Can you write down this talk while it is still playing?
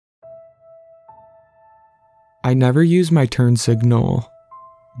I never use my turn signal.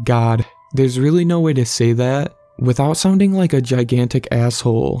 God, there's really no way to say that without sounding like a gigantic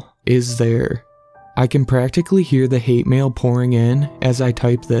asshole, is there? I can practically hear the hate mail pouring in as I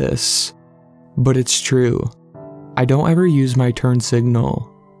type this. But it's true. I don't ever use my turn signal.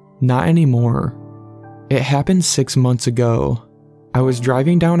 Not anymore. It happened 6 months ago. I was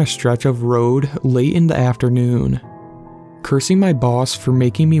driving down a stretch of road late in the afternoon, cursing my boss for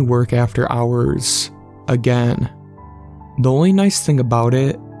making me work after hours. Again. The only nice thing about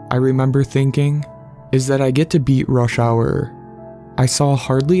it, I remember thinking, is that I get to beat rush hour. I saw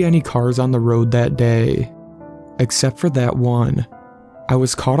hardly any cars on the road that day, except for that one. I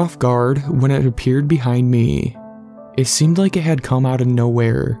was caught off guard when it appeared behind me. It seemed like it had come out of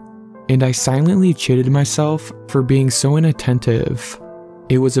nowhere, and I silently chided myself for being so inattentive.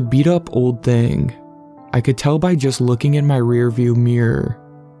 It was a beat-up old thing. I could tell by just looking in my rearview mirror.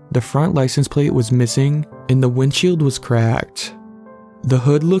 The front license plate was missing, and the windshield was cracked. The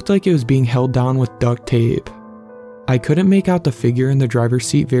hood looked like it was being held down with duct tape. I couldn't make out the figure in the driver's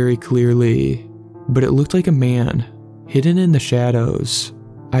seat very clearly, but it looked like a man, hidden in the shadows.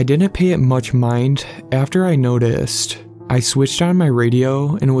 I didn't pay it much mind after I noticed. I switched on my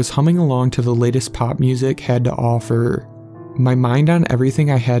radio and was humming along to the latest pop music had to offer, my mind on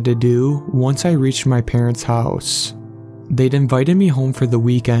everything I had to do once I reached my parents' house. They'd invited me home for the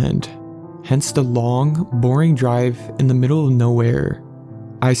weekend, hence the long, boring drive in the middle of nowhere.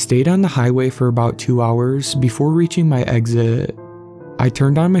 I stayed on the highway for about 2 hours before reaching my exit. I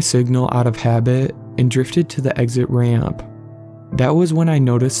turned on my signal out of habit and drifted to the exit ramp. That was when I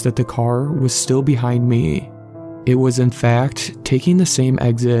noticed that the car was still behind me. It was in fact taking the same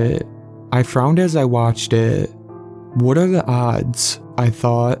exit. I frowned as I watched it. What are the odds? I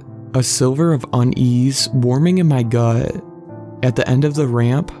thought, a silver of unease warming in my gut. At the end of the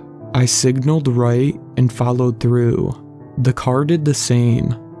ramp, I signaled right and followed through. The car did the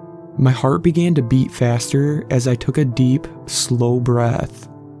same. My heart began to beat faster as I took a deep, slow breath.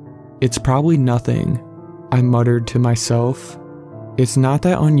 It's probably nothing, I muttered to myself. It's not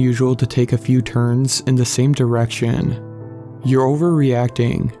that unusual to take a few turns in the same direction. You're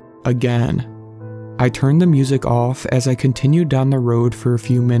overreacting, again. I turned the music off as I continued down the road for a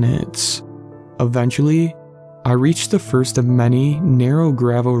few minutes. Eventually, I reached the first of many narrow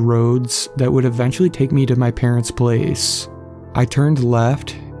gravel roads that would eventually take me to my parents' place. I turned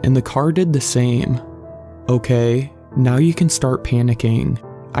left, and the car did the same. Okay, now you can start panicking,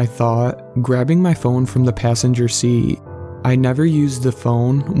 I thought, grabbing my phone from the passenger seat. I never used the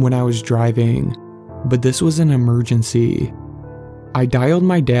phone when I was driving, but this was an emergency. I dialed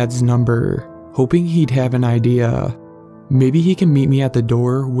my dad's number, hoping he'd have an idea. Maybe he can meet me at the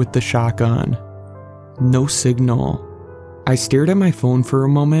door with the shotgun. No signal. I stared at my phone for a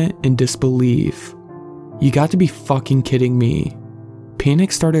moment in disbelief. You got to be fucking kidding me.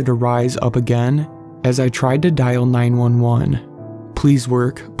 Panic started to rise up again as I tried to dial 911. Please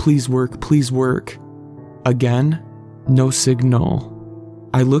work, please work, please work. Again, no signal.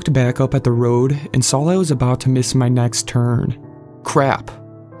 I looked back up at the road and saw I was about to miss my next turn. Crap,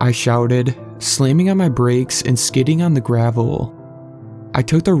 I shouted, slamming on my brakes and skidding on the gravel. I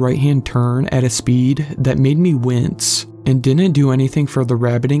took the right-hand turn at a speed that made me wince and didn't do anything for the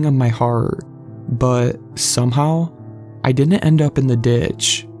rabbiting of my heart, but somehow, I didn't end up in the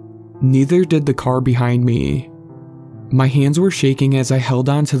ditch. Neither did the car behind me. My hands were shaking as I held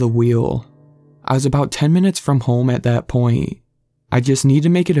onto the wheel. I was about 10 minutes from home at that point. I just need to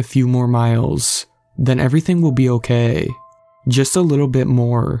make it a few more miles, then everything will be okay. Just a little bit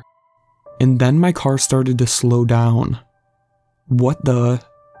more. And then my car started to slow down. What the?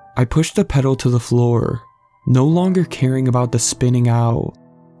 I pushed the pedal to the floor, no longer caring about the spinning out.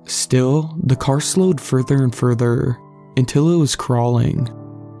 Still, the car slowed further and further, until it was crawling.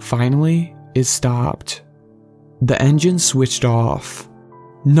 Finally, it stopped. The engine switched off.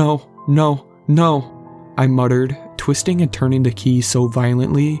 No, no, no, I muttered, twisting and turning the key so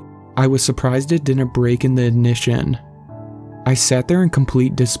violently, I was surprised it didn't break in the ignition. I sat there in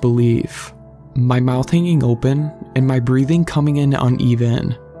complete disbelief, my mouth hanging open and my breathing coming in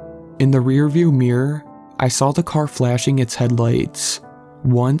uneven. In the rearview mirror, I saw the car flashing its headlights.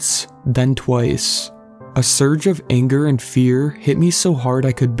 Once, then twice. A surge of anger and fear hit me so hard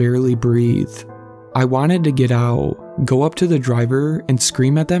I could barely breathe. I wanted to get out, go up to the driver and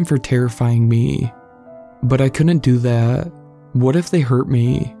scream at them for terrifying me. But I couldn't do that. What if they hurt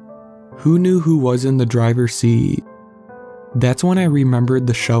me? Who knew who was in the driver's seat? That's when I remembered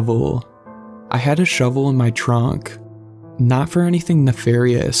the shovel. I had a shovel in my trunk. Not for anything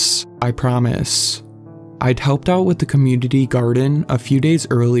nefarious, I promise. I'd helped out with the community garden a few days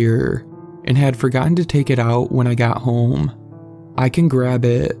earlier, and had forgotten to take it out when I got home. I can grab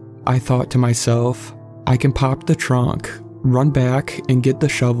it, I thought to myself. I can pop the trunk, run back, and get the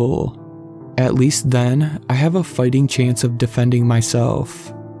shovel. At least then, I have a fighting chance of defending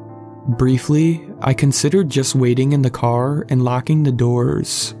myself. Briefly, I considered just waiting in the car and locking the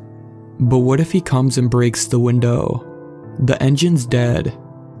doors. But what if he comes and breaks the window? The engine's dead.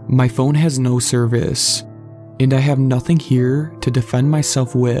 My phone has no service, and I have nothing here to defend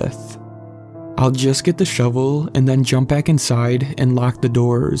myself with. I'll just get the shovel and then jump back inside and lock the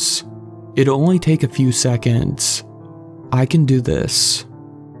doors. It'll only take a few seconds. I can do this.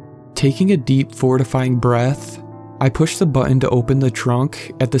 Taking a deep, fortifying breath, I pushed the button to open the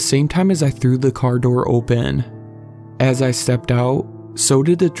trunk at the same time as I threw the car door open. As I stepped out, so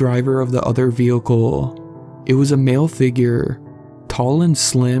did the driver of the other vehicle. It was a male figure, tall and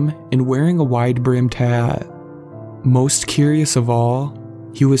slim and wearing a wide-brimmed hat. Most curious of all,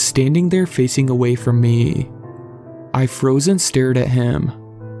 he was standing there facing away from me. I froze and stared at him.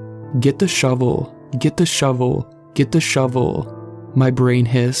 "Get the shovel, get the shovel, get the shovel," my brain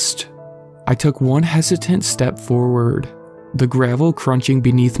hissed. I took one hesitant step forward, the gravel crunching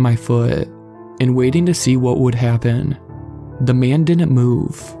beneath my foot, and waiting to see what would happen. The man didn't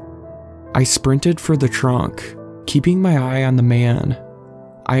move. I sprinted for the trunk, keeping my eye on the man.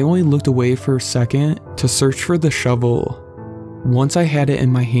 I only looked away for a second to search for the shovel. Once I had it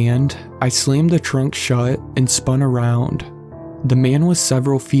in my hand, I slammed the trunk shut and spun around. The man was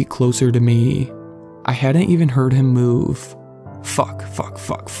several feet closer to me. I hadn't even heard him move. Fuck.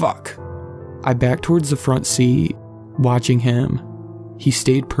 I backed towards the front seat, watching him. He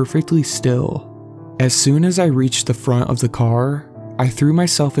stayed perfectly still. As soon as I reached the front of the car, I threw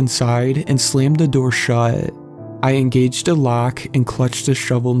myself inside and slammed the door shut. I engaged a lock and clutched the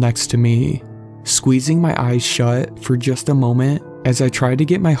shovel next to me, squeezing my eyes shut for just a moment as I tried to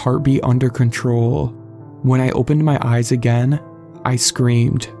get my heartbeat under control. When I opened my eyes again, I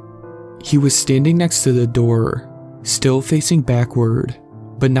screamed. He was standing next to the door, still facing backward,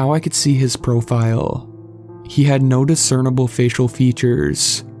 but now I could see his profile. He had no discernible facial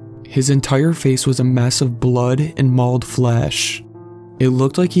features. His entire face was a mess of blood and mauled flesh. It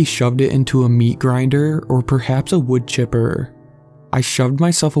looked like he shoved it into a meat grinder or perhaps a wood chipper. I shoved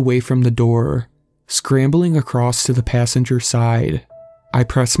myself away from the door, scrambling across to the passenger side. I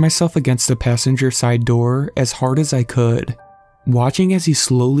pressed myself against the passenger side door as hard as I could, watching as he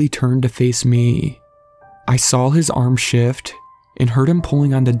slowly turned to face me. I saw his arm shift and heard him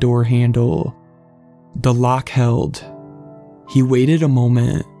pulling on the door handle. The lock held. He waited a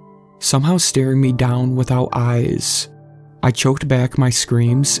moment, somehow staring me down without eyes. I choked back my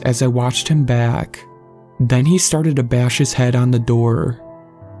screams as I watched him back. Then he started to bash his head on the door.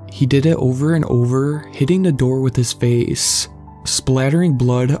 He did it over and over, hitting the door with his face, splattering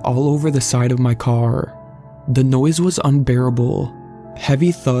blood all over the side of my car. The noise was unbearable.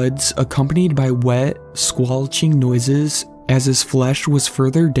 Heavy thuds accompanied by wet, squelching noises as his flesh was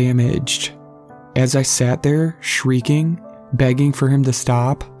further damaged. As I sat there, shrieking, begging for him to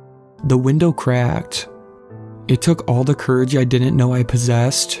stop, the window cracked. It took all the courage I didn't know I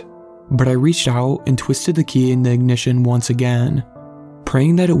possessed, but I reached out and twisted the key in the ignition once again,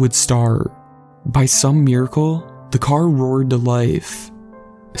 praying that it would start. By some miracle, the car roared to life.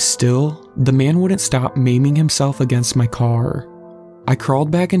 Still, the man wouldn't stop maiming himself against my car. I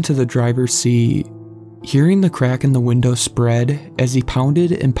crawled back into the driver's seat, hearing the crack in the window spread as he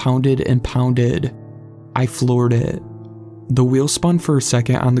pounded and pounded and pounded. I floored it. The wheel spun for a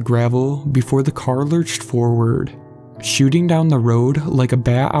second on the gravel before the car lurched forward, shooting down the road like a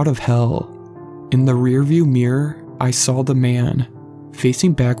bat out of hell. In the rearview mirror, I saw the man,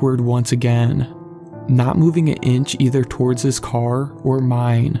 facing backward once again, not moving an inch either towards his car or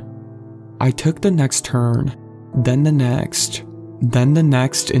mine. I took the next turn, then the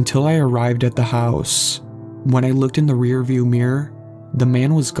next until I arrived at the house. When I looked in the rearview mirror, the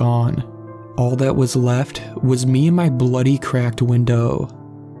man was gone. All that was left was me and my bloody cracked window.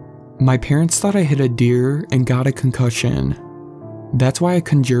 My parents thought I hit a deer and got a concussion. That's why I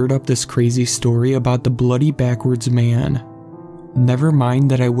conjured up this crazy story about the bloody backwards man. Never mind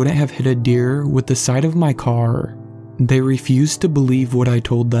that I wouldn't have hit a deer with the side of my car. They refused to believe what I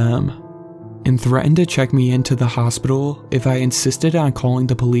told them, and threatened to check me into the hospital if I insisted on calling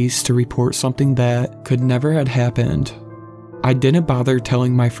the police to report something that could never have happened. I didn't bother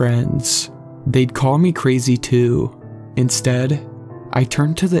telling my friends. They'd call me crazy too. Instead, I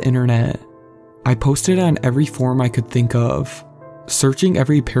turned to the internet. I posted on every forum I could think of, searching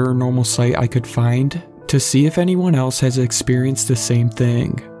every paranormal site I could find to see if anyone else has experienced the same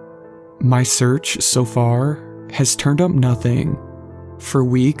thing. My search so far has turned up nothing. For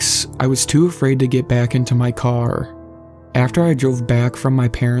weeks, I was too afraid to get back into my car. After I drove back from my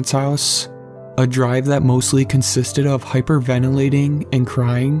parents' house, a drive that mostly consisted of hyperventilating and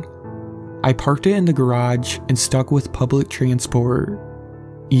crying, I parked it in the garage and stuck with public transport.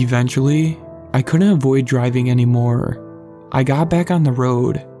 Eventually, I couldn't avoid driving anymore. I got back on the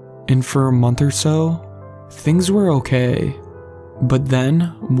road, and for a month or so, things were okay. But then,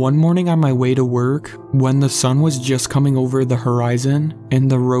 one morning on my way to work, when the sun was just coming over the horizon and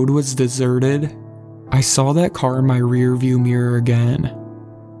the road was deserted, I saw that car in my rearview mirror again.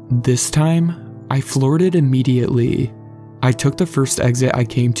 This time, I floored it immediately. I took the first exit I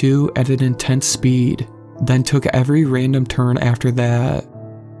came to at an intense speed, then took every random turn after that.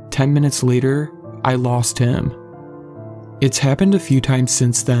 10 minutes later, I lost him. It's happened a few times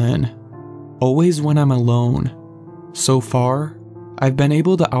since then, always when I'm alone. So far, I've been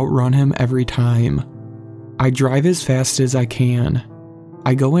able to outrun him every time. I drive as fast as I can.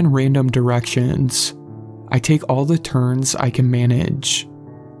 I go in random directions. I take all the turns I can manage.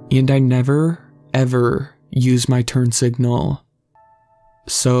 And I never, ever use my turn signal.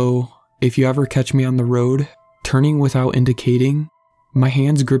 So, if you ever catch me on the road, turning without indicating, my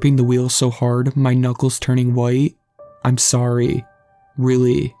hands gripping the wheel so hard my knuckles turning white, I'm sorry.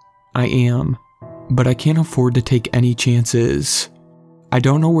 Really, I am. But I can't afford to take any chances. I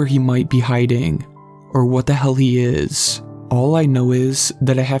don't know where he might be hiding, or what the hell he is. All I know is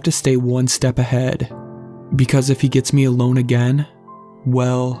that I have to stay one step ahead. Because if he gets me alone again,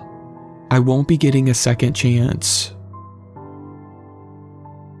 well, I won't be getting a second chance.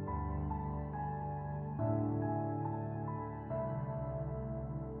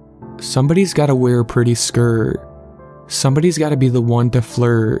 Somebody's gotta wear a pretty skirt. Somebody's gotta be the one to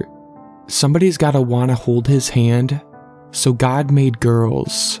flirt. Somebody's gotta wanna hold his hand. So God made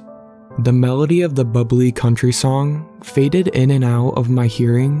girls. The melody of the bubbly country song faded in and out of my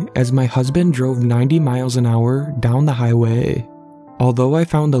hearing as my husband drove 90 miles an hour down the highway. Although I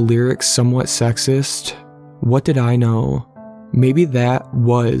found the lyrics somewhat sexist, what did I know? Maybe that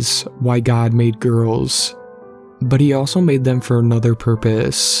was why God made girls. But he also made them for another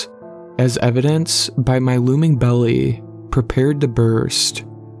purpose, as evidenced by my looming belly, prepared to burst,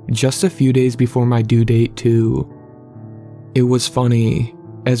 just a few days before my due date too. It was funny.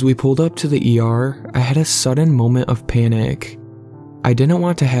 As we pulled up to the ER, I had a sudden moment of panic. I didn't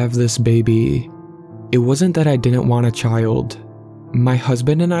want to have this baby. It wasn't that I didn't want a child. My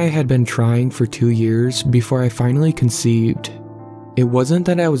husband and I had been trying for 2 years before I finally conceived. It wasn't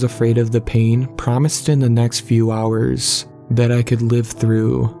that I was afraid of the pain promised in the next few hours that I could live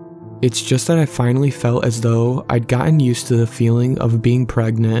through. It's just that I finally felt as though I'd gotten used to the feeling of being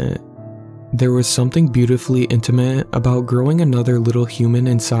pregnant. There was something beautifully intimate about growing another little human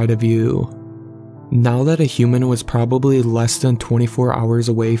inside of you. Now that a human was probably less than 24 hours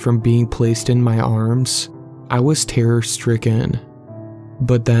away from being placed in my arms, I was terror-stricken.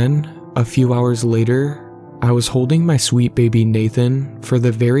 But then, a few hours later, I was holding my sweet baby Nathan for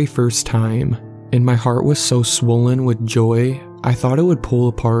the very first time, and my heart was so swollen with joy, I thought it would pull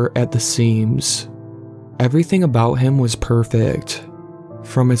apart at the seams. Everything about him was perfect.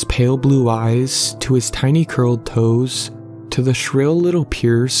 From his pale blue eyes, to his tiny curled toes, to the shrill little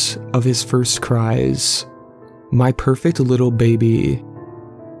pierce of his first cries. My perfect little baby.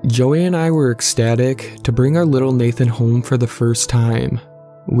 Joey and I were ecstatic to bring our little Nathan home for the first time.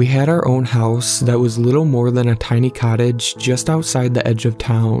 We had our own house that was little more than a tiny cottage just outside the edge of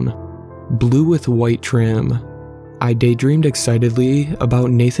town, blue with white trim. I daydreamed excitedly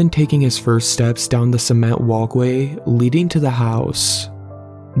about Nathan taking his first steps down the cement walkway leading to the house.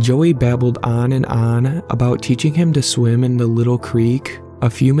 Joey babbled on and on about teaching him to swim in the little creek a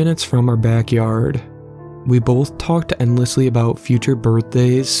few minutes from our backyard. We both talked endlessly about future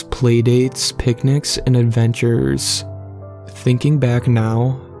birthdays, playdates, picnics, and adventures. Thinking back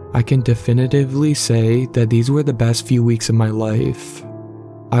now, I can definitively say that these were the best few weeks of my life.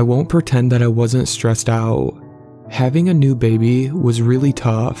 I won't pretend that I wasn't stressed out. Having a new baby was really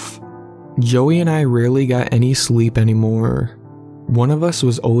tough. Joey and I rarely got any sleep anymore. One of us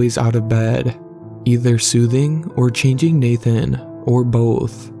was always out of bed, either soothing or changing Nathan, or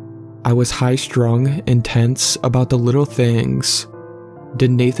both. I was high-strung and tense about the little things.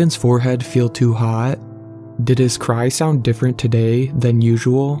 Did Nathan's forehead feel too hot? Did his cry sound different today than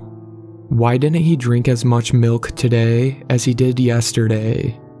usual? Why didn't he drink as much milk today as he did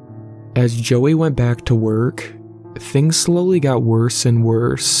yesterday? As Joey went back to work, things slowly got worse and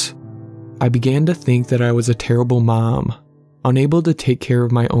worse. I began to think that I was a terrible mom, unable to take care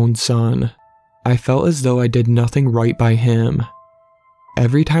of my own son. I felt as though I did nothing right by him.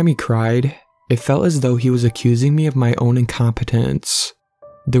 Every time he cried, It felt as though he was accusing me of my own incompetence.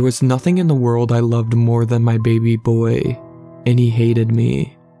 There was nothing in the world I loved more than my baby boy, and he hated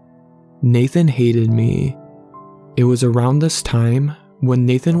me. Nathan hated me. It was around this time, when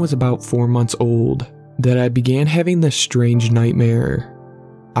Nathan was about 4 months old, that I began having this strange nightmare.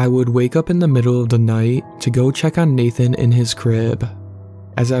 I would wake up in the middle of the night to go check on Nathan in his crib.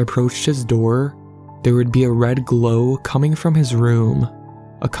 As I approached his door, there would be a red glow coming from his room,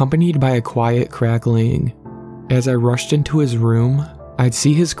 accompanied by a quiet crackling. As I rushed into his room, I'd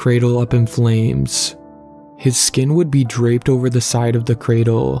see his cradle up in flames. His skin would be draped over the side of the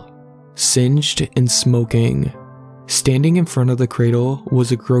cradle, singed and smoking. Standing in front of the cradle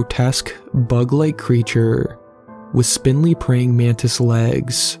was a grotesque, bug-like creature with spindly praying mantis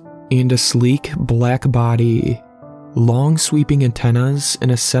legs and a sleek, black body, long sweeping antennas, and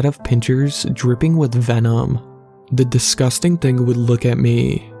a set of pincers dripping with venom. The disgusting thing would look at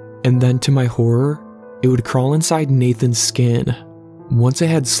me, and then to my horror, it would crawl inside Nathan's skin. Once it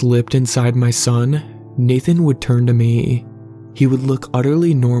had slipped inside my son, Nathan would turn to me. He would look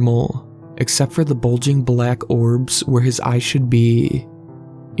utterly normal, except for the bulging black orbs where his eyes should be,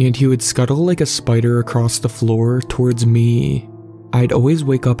 and he would scuttle like a spider across the floor towards me. I'd always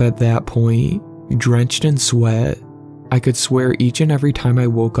wake up at that point, drenched in sweat. I could swear each and every time I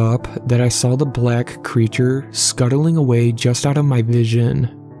woke up that I saw the black creature scuttling away just out of my vision.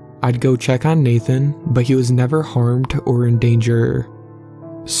 I'd go check on Nathan, but he was never harmed or in danger.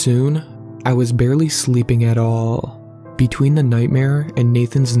 Soon, I was barely sleeping at all. Between the nightmare and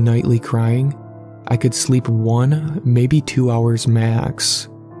Nathan's nightly crying, I could sleep 1, maybe 2 hours max.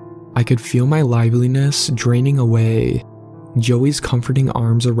 I could feel my liveliness draining away. Joey's comforting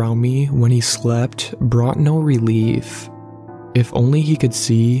arms around me when he slept brought no relief. If only he could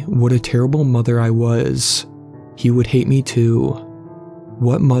see what a terrible mother I was, he would hate me too.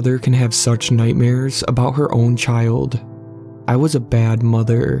 What mother can have such nightmares about her own child? I was a bad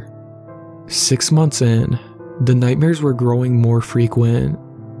mother. 6 months in, the nightmares were growing more frequent.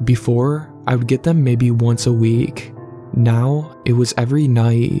 Before, I would get them maybe once a week. Now, it was every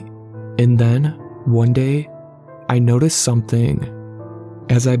night. And then, one day, I noticed something.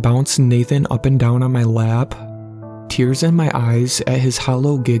 As I bounced Nathan up and down on my lap, tears in my eyes at his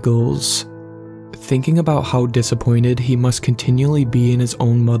hollow giggles. Thinking about how disappointed he must continually be in his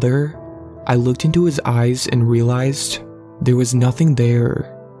own mother, I looked into his eyes and realized there was nothing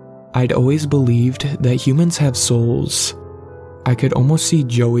there. I'd always believed that humans have souls. I could almost see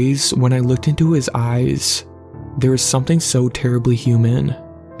Joey's when I looked into his eyes. There was something so terribly human,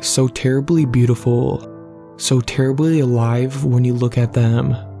 so terribly beautiful, so terribly alive when you look at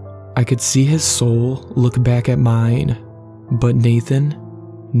them. I could see his soul look back at mine, but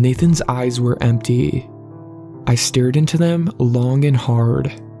Nathan's eyes were empty. I stared into them long and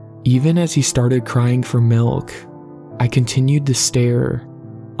hard. Even as he started crying for milk, I continued to stare,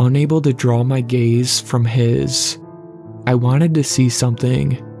 unable to draw my gaze from his. I wanted to see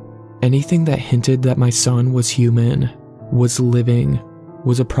something, anything that hinted that my son was human, was living,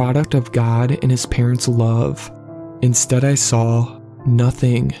 was a product of God and his parents' love. Instead, I saw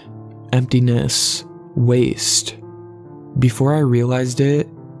nothing, emptiness, waste. Before I realized it,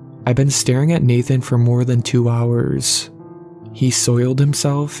 I'd been staring at Nathan for more than 2 hours. He soiled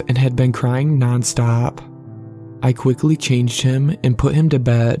himself and had been crying nonstop. I quickly changed him and put him to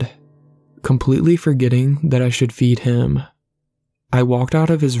bed, completely forgetting that I should feed him. I walked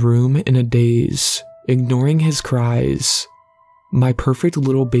out of his room in a daze, ignoring his cries. My perfect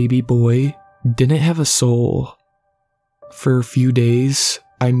little baby boy didn't have a soul. For a few days,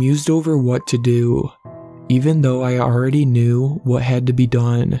 I mused over what to do, even though I already knew what had to be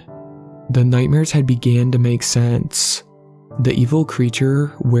done. The nightmares had began to make sense. The evil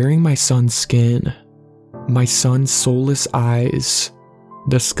creature wearing my son's skin, my son's soulless eyes,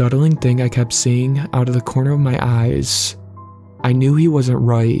 the scuttling thing I kept seeing out of the corner of my eyes. I knew he wasn't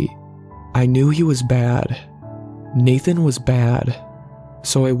right. I knew he was bad. Nathan was bad.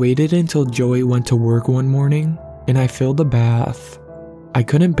 So I waited until Joey went to work one morning and I filled the bath. I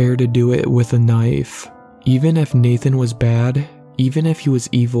couldn't bear to do it with a knife. Even if Nathan was bad, even if he was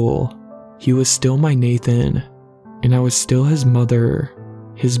evil, he was still my Nathan, and I was still his mother,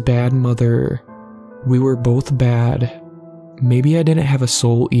 his bad mother. We were both bad. Maybe I didn't have a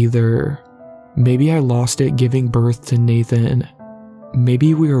soul either. Maybe I lost it giving birth to Nathan.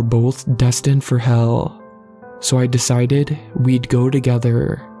 Maybe we were both destined for hell. So I decided we'd go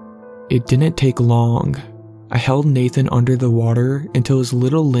together. It didn't take long. I held Nathan under the water until his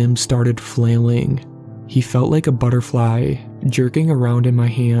little limbs started flailing. He felt like a butterfly, jerking around in my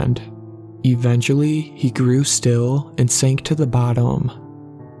hand. Eventually, he grew still and sank to the bottom.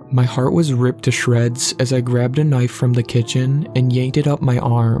 My heart was ripped to shreds as I grabbed a knife from the kitchen and yanked it up my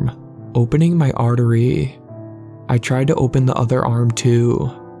arm, opening my artery. I tried to open the other arm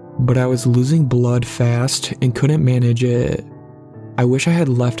too, but I was losing blood fast and couldn't manage it. I wish I had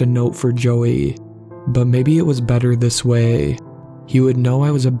left a note for Joey, but maybe it was better this way. He would know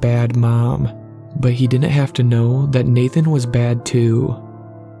I was a bad mom, but he didn't have to know that Nathan was bad too.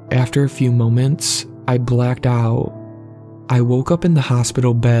 After a few moments, I blacked out. I woke up in the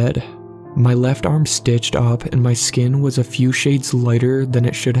hospital bed, my left arm stitched up and my skin was a few shades lighter than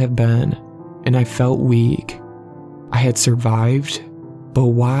it should have been, and I felt weak. I had survived, but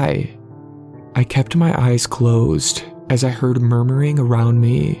why? I kept my eyes closed as I heard murmuring around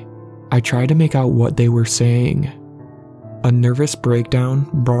me. I tried to make out what they were saying. A nervous breakdown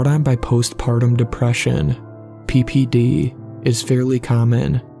brought on by postpartum depression, PPD, is fairly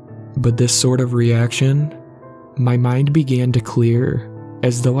common, but this sort of reaction, my mind began to clear,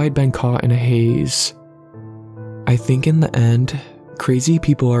 as though I'd been caught in a haze. I think in the end, crazy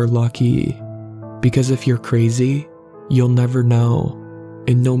people are lucky, because if you're crazy, you'll never know,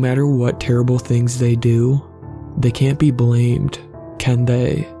 and no matter what terrible things they do, they can't be blamed, can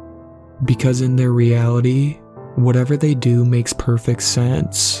they? Because in their reality, whatever they do makes perfect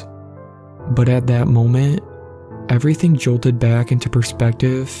sense. But at that moment, everything jolted back into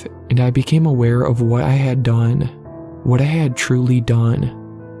perspective, and I became aware of what I had done, what I had truly done.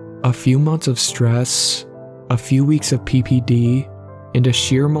 A few months of stress, a few weeks of PPD, and a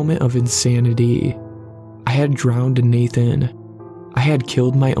sheer moment of insanity. I had drowned Nathan. I had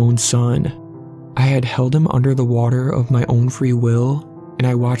killed my own son. I had held him under the water of my own free will, and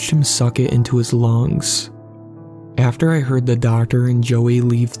I watched him suck it into his lungs. After I heard the doctor and Joey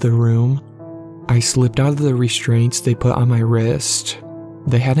leave the room, I slipped out of the restraints they put on my wrist.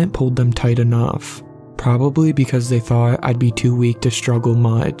 They hadn't pulled them tight enough, probably because they thought I'd be too weak to struggle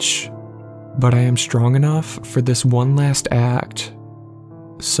much. But I am strong enough for this one last act.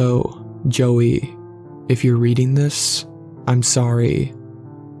 So, Joey, if you're reading this, I'm sorry.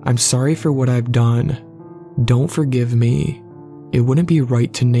 I'm sorry for what I've done. Don't forgive me. It wouldn't be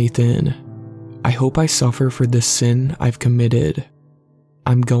right to Nathan. I hope I suffer for this sin I've committed.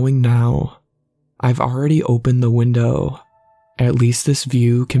 I'm going now. I've already opened the window. At least this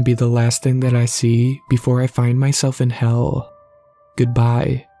view can be the last thing that I see before I find myself in hell.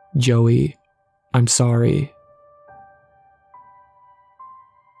 Goodbye, Joey. I'm sorry.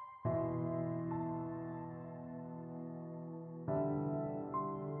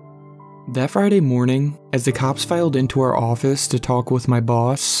 That Friday morning, as the cops filed into our office to talk with my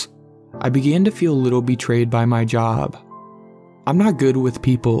boss, I began to feel a little betrayed by my job. I'm not good with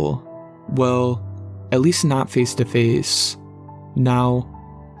people. Well, at least not face to face. Now,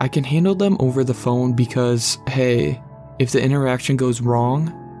 I can handle them over the phone because, hey, if the interaction goes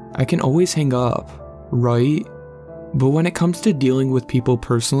wrong, I can always hang up, right? But when it comes to dealing with people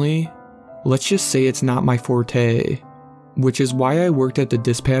personally, let's just say it's not my forte, which is why I worked at the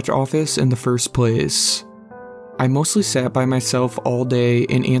dispatch office in the first place. I mostly sat by myself all day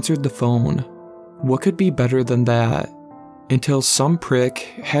and answered the phone. What could be better than that? Until some prick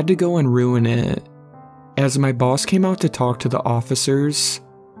had to go and ruin it. As my boss came out to talk to the officers,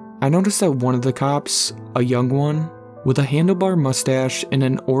 I noticed that one of the cops, a young one, with a handlebar mustache and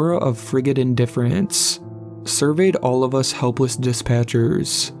an aura of frigid indifference, surveyed all of us helpless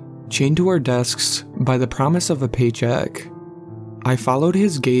dispatchers, chained to our desks by the promise of a paycheck. I followed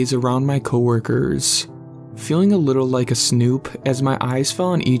his gaze around my coworkers, feeling a little like a snoop as my eyes fell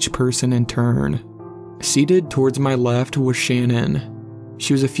on each person in turn. Seated towards my left was Shannon.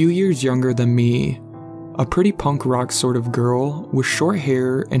 She was a few years younger than me, a pretty punk rock sort of girl with short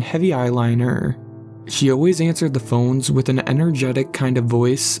hair and heavy eyeliner. She always answered the phones with an energetic kind of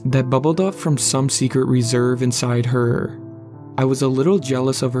voice that bubbled up from some secret reserve inside her. I was a little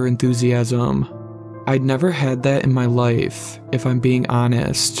jealous of her enthusiasm. I'd never had that in my life, if I'm being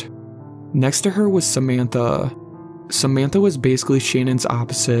honest. Next to her was Samantha. Samantha was basically Shannon's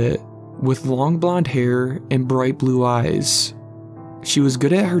opposite, with long blonde hair and bright blue eyes. She was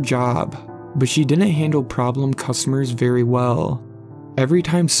good at her job, but she didn't handle problem customers very well. Every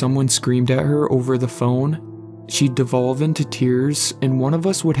time someone screamed at her over the phone, she'd devolve into tears and one of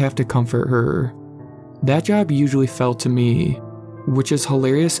us would have to comfort her. That job usually fell to me, which is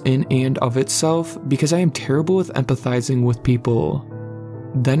hilarious in and of itself because I am terrible with empathizing with people.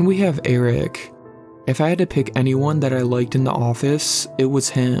 Then we have Eric. If I had to pick anyone that I liked in the office, it was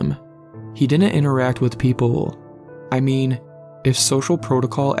him. He didn't interact with people. I mean, if social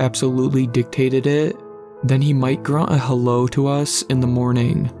protocol absolutely dictated it, then he might grunt a hello to us in the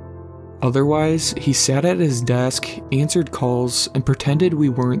morning. Otherwise, he sat at his desk, answered calls, and pretended we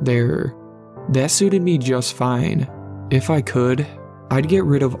weren't there. That suited me just fine. If I could, I'd get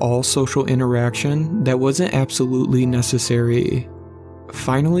rid of all social interaction that wasn't absolutely necessary.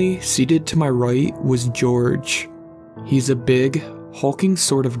 Finally, seated to my right was George. He's a big, hulking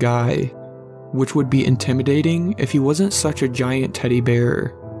sort of guy, which would be intimidating if he wasn't such a giant teddy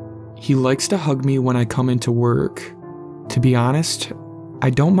bear. He likes to hug me when I come into work. To be honest, I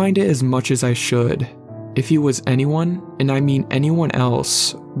don't mind it as much as I should. If he was anyone, and I mean anyone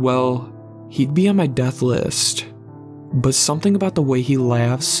else, well, he'd be on my death list. But something about the way he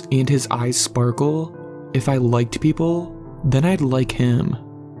laughs and his eyes sparkle, if I liked people, then I'd like him.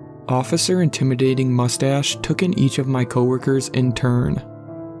 Officer Intimidating Mustache took in each of my coworkers in turn,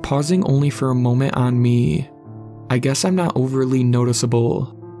 pausing only for a moment on me. I guess I'm not overly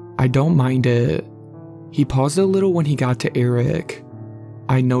noticeable. I don't mind it. He paused a little when he got to Eric.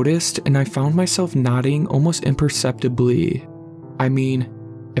 I noticed and I found myself nodding almost imperceptibly. I mean,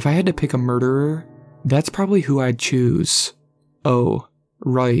 if I had to pick a murderer, that's probably who I'd choose. Oh,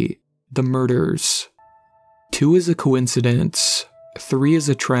 right, the murders. 2 is a coincidence. 3 is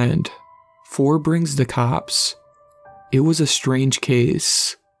a trend. 4 brings the cops. It was a strange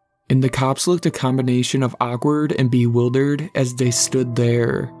case, and the cops looked a combination of awkward and bewildered as they stood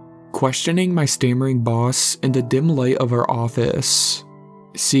there, questioning my stammering boss in the dim light of our office.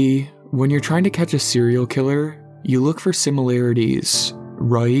 See, when you're trying to catch a serial killer, you look for similarities,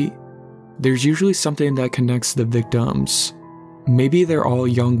 right? There's usually something that connects the victims. Maybe they're all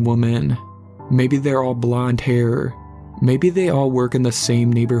young women. Maybe they're all blonde hair. Maybe they all work in the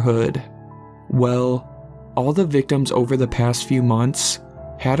same neighborhood. Well, all the victims over the past few months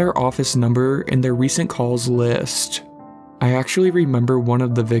had our office number in their recent calls list. I actually remember one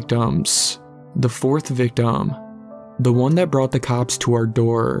of the victims, the 4th victim, the one that brought the cops to our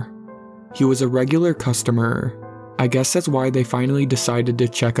door. He was a regular customer. I guess that's why they finally decided to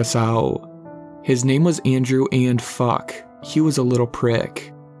check us out. His name was Andrew, and fuck, he was a little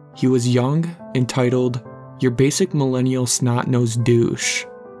prick. He was young, entitled, your basic millennial snot-nosed douche.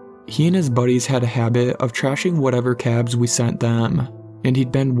 He and his buddies had a habit of trashing whatever cabs we sent them, and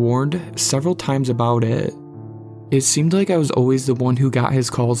he'd been warned several times about it. It seemed like I was always the one who got his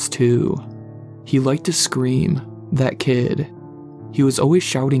calls too. He liked to scream, that kid. He was always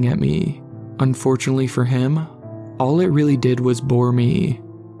shouting at me. Unfortunately for him, all it really did was bore me.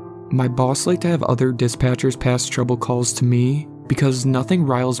 My boss liked to have other dispatchers pass trouble calls to me because nothing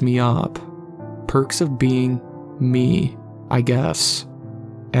riles me up. Perks of being me, I guess.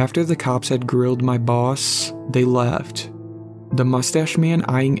 After the cops had grilled my boss, they left. The mustache man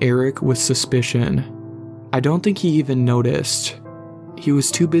eyeing Eric with suspicion. I don't think he even noticed. He was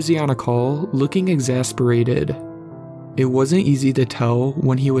too busy on a call, looking exasperated. It wasn't easy to tell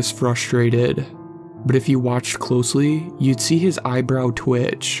when he was frustrated, but if you watched closely, you'd see his eyebrow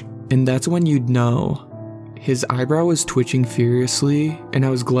twitch, and that's when you'd know. His eyebrow was twitching furiously, and I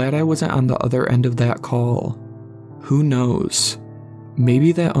was glad I wasn't on the other end of that call. Who knows?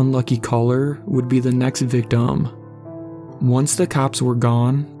 Maybe that unlucky caller would be the next victim. Once the cops were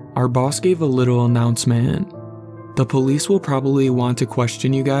gone, our boss gave a little announcement. The police will probably want to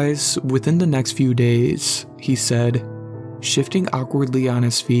question you guys within the next few days, he said, shifting awkwardly on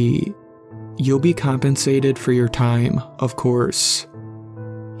his feet. You'll be compensated for your time, of course.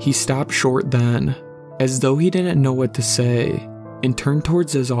 He stopped short then, as though he didn't know what to say, and turned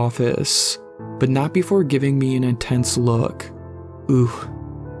towards his office, but not before giving me an intense look. Ooh,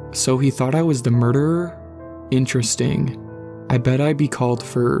 so he thought I was the murderer? Interesting. I bet I'd be called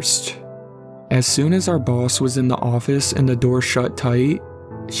first. As soon as our boss was in the office and the door shut tight,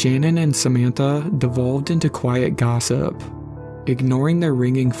 Shannon and Samantha devolved into quiet gossip, ignoring their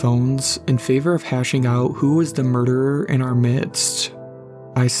ringing phones in favor of hashing out who was the murderer in our midst.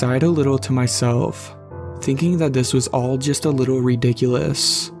 I sighed a little to myself, thinking that this was all just a little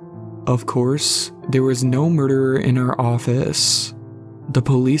ridiculous. Of course, there was no murderer in our office. The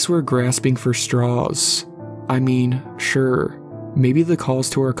police were grasping for straws. I mean, sure, maybe the calls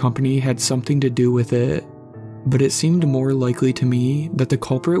to our company had something to do with it, but it seemed more likely to me that the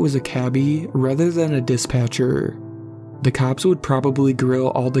culprit was a cabbie rather than a dispatcher. The cops would probably grill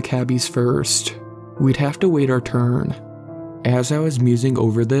all the cabbies first. We'd have to wait our turn. As I was musing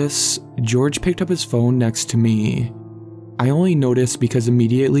over this, George picked up his phone next to me. I only noticed because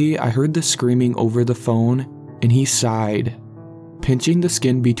immediately I heard the screaming over the phone, and he sighed, pinching the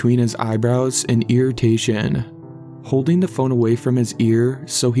skin between his eyebrows in irritation, holding the phone away from his ear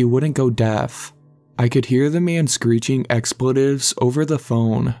so he wouldn't go deaf. I could hear the man screeching expletives over the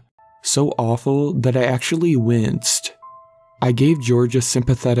phone, so awful that I actually winced. I gave George a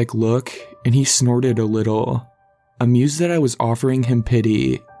sympathetic look, and he snorted a little, amused that I was offering him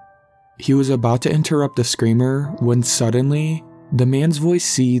pity. He was about to interrupt the screamer when suddenly, the man's voice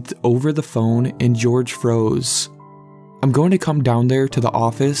seethed over the phone and George froze. "I'm going to come down there to the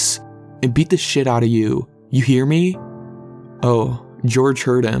office and beat the shit out of you. You hear me?" Oh, George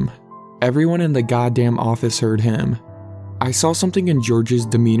heard him. Everyone in the goddamn office heard him. I saw something in George's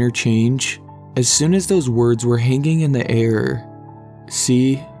demeanor change as soon as those words were hanging in the air.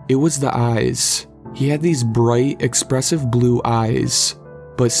 See, it was the eyes. He had these bright, expressive blue eyes,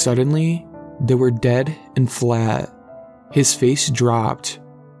 but suddenly, they were dead and flat. His face dropped,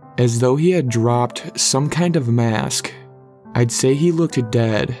 as though he had dropped some kind of mask. I'd say he looked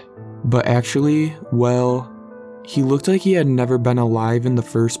dead, but actually, well, he looked like he had never been alive in the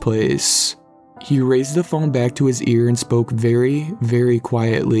first place. He raised the phone back to his ear and spoke very, very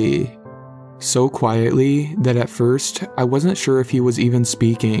quietly. So quietly that at first, I wasn't sure if he was even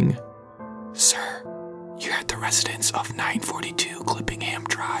speaking. "Sir, you're at the residence of 942 Clippingham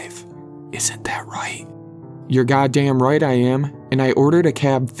Drive. Isn't that right?" "You're goddamn right I am, and I ordered a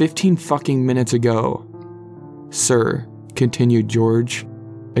cab 15 fucking minutes ago." "Sir," continued George,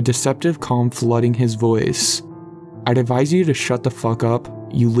 a deceptive calm flooding his voice, "I'd advise you to shut the fuck up,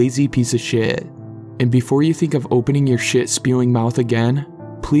 you lazy piece of shit. And before you think of opening your shit-spewing mouth again,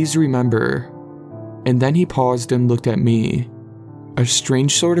 please remember." And then he paused and looked at me, a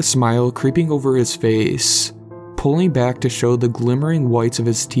strange sort of smile creeping over his face, pulling back to show the glimmering whites of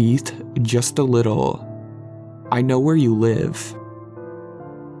his teeth just a little. "I know where you live."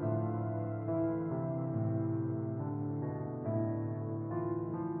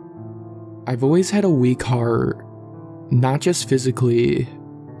 I've always had a weak heart, not just physically.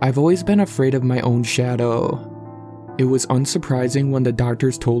 I've always been afraid of my own shadow. It was unsurprising when the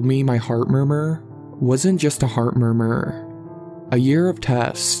doctors told me my heart murmur wasn't just a heart murmur. A year of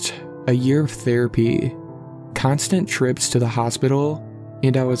tests, a year of therapy, constant trips to the hospital,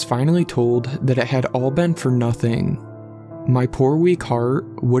 and I was finally told that it had all been for nothing. My poor weak heart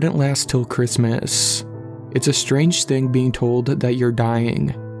wouldn't last till Christmas. It's a strange thing being told that you're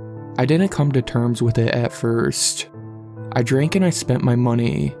dying. I didn't come to terms with it at first. I drank and I spent my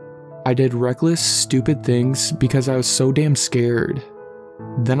money. I did reckless, stupid things because I was so damn scared.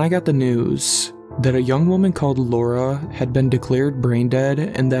 Then I got the news that a young woman called Laura had been declared brain dead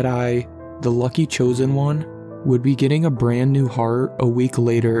and that I, the lucky chosen one, would be getting a brand new heart a week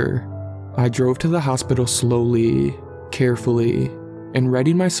later. I drove to the hospital slowly, carefully, and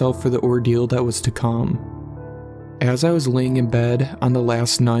readied myself for the ordeal that was to come. As I was laying in bed on the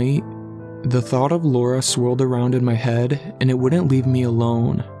last night, the thought of Laura swirled around in my head and it wouldn't leave me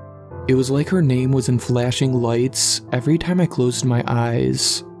alone. It was like her name was in flashing lights every time I closed my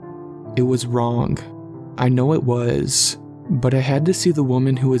eyes. It was wrong. I know it was, but I had to see the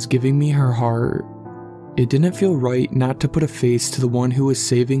woman who was giving me her heart. It didn't feel right not to put a face to the one who was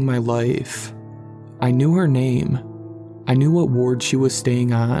saving my life. I knew her name. I knew what ward she was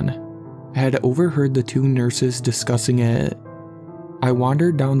staying on. I had overheard the two nurses discussing it. I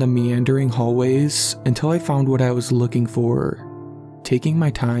wandered down the meandering hallways until I found what I was looking for. Taking my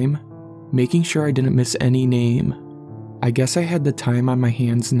time, making sure I didn't miss any name. I guess I had the time on my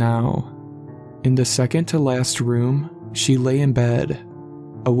hands now. In the second to last room, she lay in bed.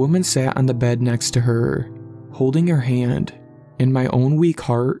 A woman sat on the bed next to her, holding her hand, and my own weak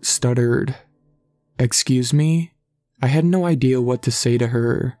heart stuttered. "Excuse me?" I had no idea what to say to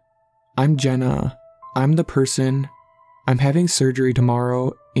her. "I'm Jenna. I'm the person. I'm having surgery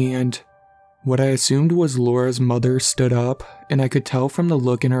tomorrow," and what I assumed was Laura's mother stood up, and I could tell from the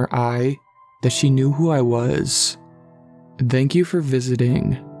look in her eye that she knew who I was. "Thank you for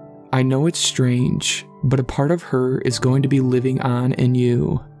visiting. I know it's strange, but a part of her is going to be living on in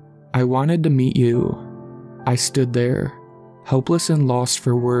you. I wanted to meet you." I stood there, helpless and lost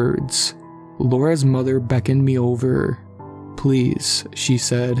for words. Laura's mother beckoned me over. "Please," she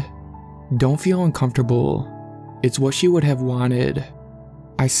said. "Don't feel uncomfortable. It's what she would have wanted."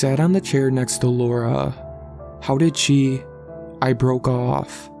 I sat on the chair next to Laura. How did she... I broke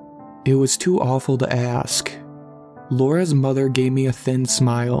off. It was too awful to ask. Laura's mother gave me a thin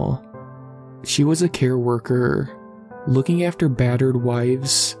smile. She was a care worker, looking after battered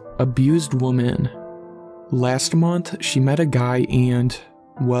wives, abused women. Last month, she met a guy and,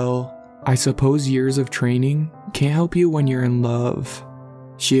 well, I suppose years of training can't help you when you're in love.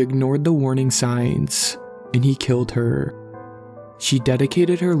 She ignored the warning signs, and he killed her. She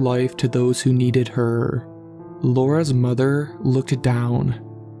dedicated her life to those who needed her. Laura's mother looked down.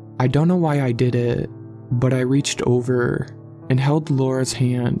 I don't know why I did it, but I reached over and held Laura's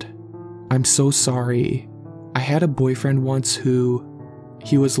hand. "I'm so sorry. I had a boyfriend once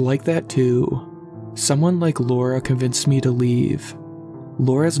he was like that too. Someone like Laura convinced me to leave.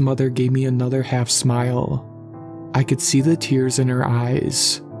 Laura's mother gave me another half smile. I could see the tears in her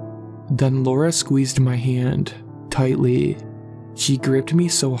eyes. Then Laura squeezed my hand, tightly. She gripped me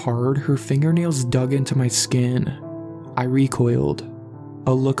so hard her fingernails dug into my skin. I recoiled,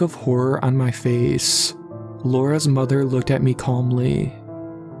 a look of horror on my face. Laura's mother looked at me calmly.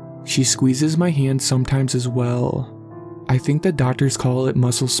 She squeezes my hand sometimes as well. I think the doctors call it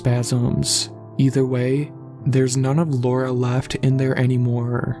muscle spasms. Either way, there's none of Laura left in there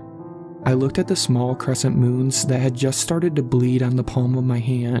anymore. I looked at the small crescent moons that had just started to bleed on the palm of my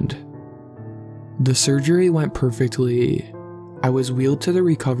hand. The surgery went perfectly. I was wheeled to the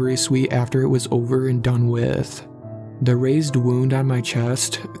recovery suite after it was over and done with. The raised wound on my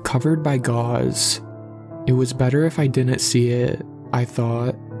chest, covered by gauze. It was better if I didn't see it, I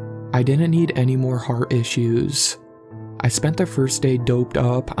thought. I didn't need any more heart issues. I spent the first day doped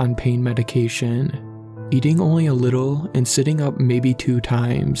up on pain medication, eating only a little and sitting up maybe 2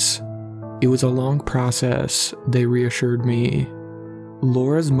 times. It was a long process, they reassured me.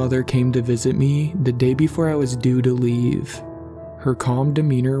 Laura's mother came to visit me the day before I was due to leave. Her calm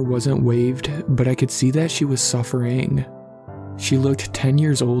demeanor wasn't waved, but I could see that she was suffering. She looked 10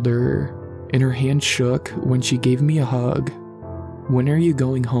 years older, and her hand shook when she gave me a hug. "When are you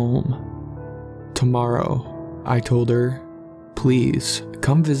going home?" "Tomorrow," I told her. "Please,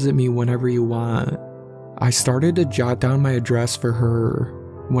 come visit me whenever you want." I started to jot down my address for her,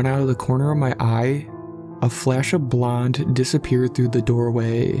 when out of the corner of my eye, a flash of blonde disappeared through the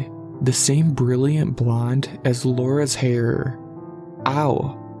doorway. The same brilliant blonde as Laura's hair.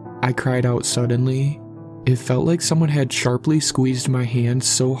 "Ow!" I cried out suddenly. It felt like someone had sharply squeezed my hand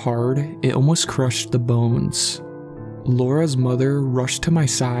so hard it almost crushed the bones. Laura's mother rushed to my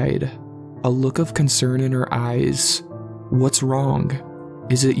side, a look of concern in her eyes. "What's wrong?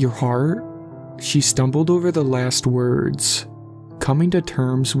 Is it your heart?" She stumbled over the last words, coming to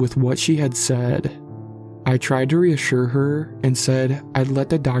terms with what she had said. I tried to reassure her and said I'd let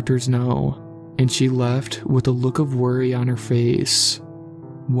the doctors know, and she left with a look of worry on her face.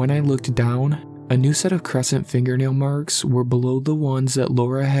 When I looked down, a new set of crescent fingernail marks were below the ones that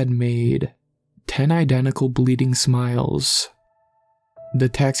Laura had made. 10 identical bleeding smiles. The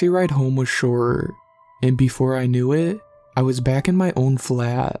taxi ride home was short, and before I knew it, I was back in my own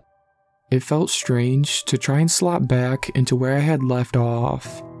flat. It felt strange to try and slot back into where I had left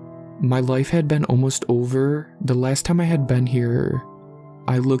off. My life had been almost over the last time I had been here.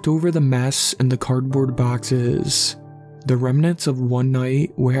 I looked over the mess in the cardboard boxes, the remnants of one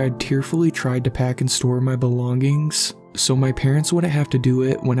night where I had tearfully tried to pack and store my belongings so my parents wouldn't have to do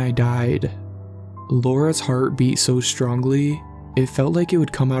it when I died. Laura's heart beat so strongly, it felt like it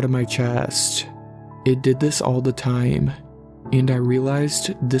would come out of my chest. It did this all the time, and I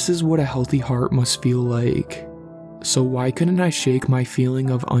realized this is what a healthy heart must feel like. So why couldn't I shake my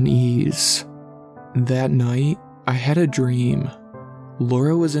feeling of unease? That night, I had a dream.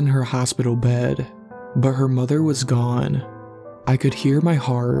 Laura was in her hospital bed, but her mother was gone. I could hear my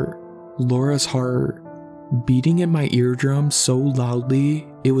heart, Laura's heart, beating in my eardrums so loudly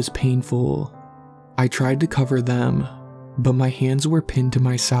it was painful. I tried to cover them, but my hands were pinned to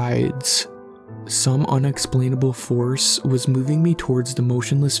my sides. Some unexplainable force was moving me towards the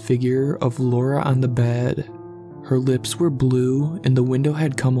motionless figure of Laura on the bed. Her lips were blue and the window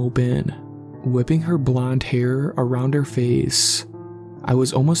had come open, whipping her blonde hair around her face. I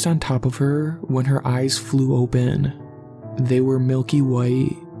was almost on top of her when her eyes flew open. They were milky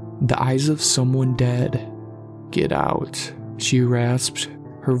white, the eyes of someone dead. "Get out," she rasped,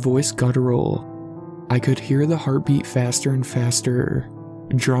 her voice guttural. I could hear the heartbeat faster and faster,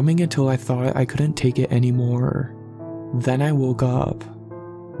 drumming until I thought I couldn't take it anymore. Then I woke up.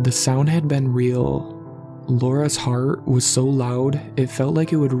 The sound had been real. Laura's heart was so loud it felt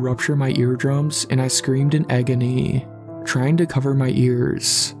like it would rupture my eardrums, and I screamed in agony, trying to cover my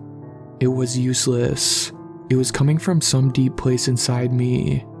ears. It was useless. It was coming from some deep place inside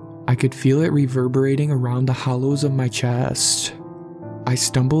me. I could feel it reverberating around the hollows of my chest. I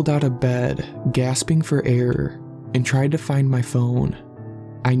stumbled out of bed, gasping for air, and tried to find my phone.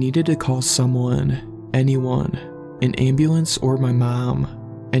 I needed to call someone, anyone, an ambulance or my mom,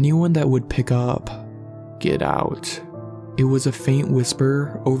 anyone that would pick up. "Get out." It was a faint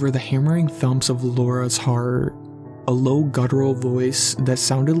whisper over the hammering thumps of Laura's heart, a low guttural voice that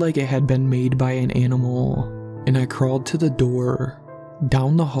sounded like it had been made by an animal, and I crawled to the door,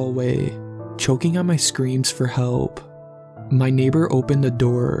 down the hallway, choking on my screams for help. My neighbor opened the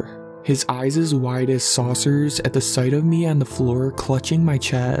door, his eyes as wide as saucers at the sight of me on the floor clutching my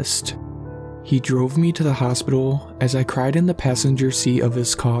chest. He drove me to the hospital as I cried in the passenger seat of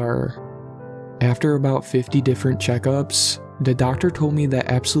his car. After about 50 different checkups, the doctor told me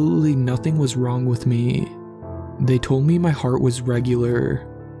that absolutely nothing was wrong with me. They told me my heart was regular,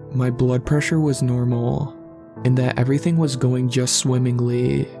 my blood pressure was normal, and that everything was going just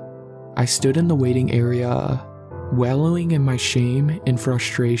swimmingly. I stood in the waiting area, wallowing in my shame and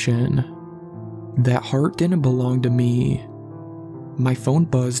frustration. That heart didn't belong to me. My phone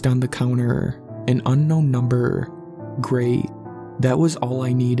buzzed on the counter, an unknown number. Great, that was all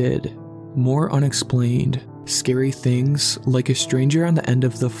I needed. More unexplained, scary things like a stranger on the end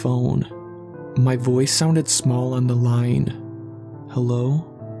of the phone. My voice sounded small on the line. Hello?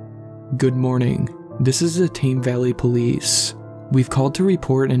 Good morning. This is the Tame Valley Police. We've called to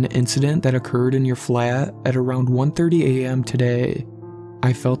report an incident that occurred in your flat at around 1:30 a.m. today.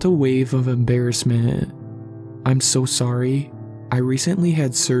 I felt a wave of embarrassment. I'm so sorry. I recently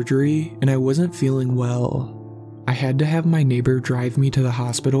had surgery and I wasn't feeling well. I had to have my neighbor drive me to the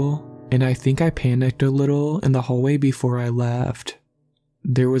hospital, and I think I panicked a little in the hallway before I left.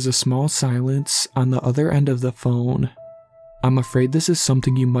 There was a small silence on the other end of the phone. I'm afraid this is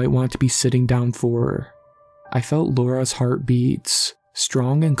something you might want to be sitting down for. I felt Laura's heartbeats,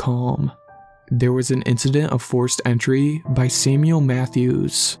 strong and calm. There was an incident of forced entry by Samuel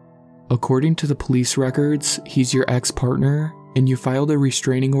Matthews. According to the police records, he's your ex-partner, and you filed a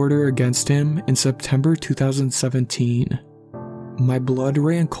restraining order against him in September 2017. My blood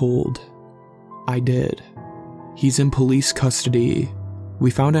ran cold. I did. He's in police custody. We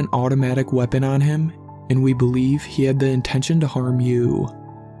found an automatic weapon on him, and we believe he had the intention to harm you.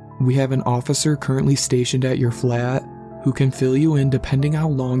 We have an officer currently stationed at your flat who can fill you in depending how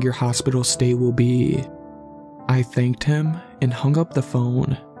long your hospital stay will be. I thanked him and hung up the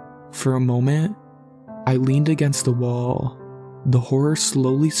phone. For a moment, I leaned against the wall, the horror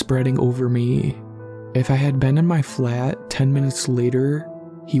slowly spreading over me. If I had been in my flat 10 minutes later,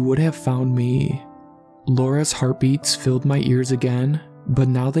 he would have found me. Laura's heartbeats filled my ears again, but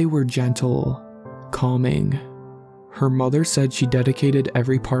now they were gentle, calming. Her mother said she dedicated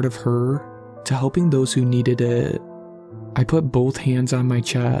every part of her to helping those who needed it. I put both hands on my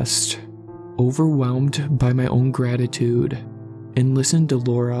chest, overwhelmed by my own gratitude, and listened to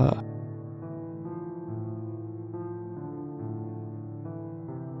Laura.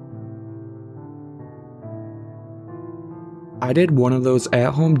 I did one of those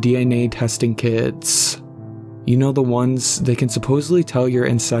at-home DNA testing kits. You know, the ones that can supposedly tell your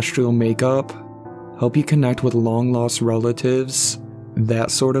ancestral makeup, help you connect with long-lost relatives,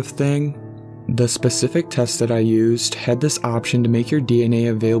 that sort of thing. The specific test that I used had this option to make your DNA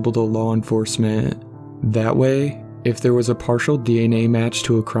available to law enforcement. That way, if there was a partial DNA match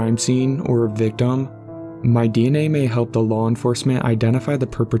to a crime scene or a victim, my DNA may help the law enforcement identify the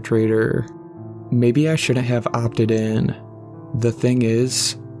perpetrator. Maybe I shouldn't have opted in. The thing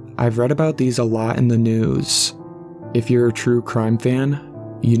is, I've read about these a lot in the news. If you're a true crime fan,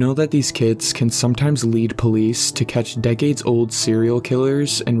 you know that these kits can sometimes lead police to catch decades-old serial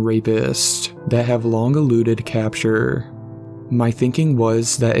killers and rapists that have long eluded capture. My thinking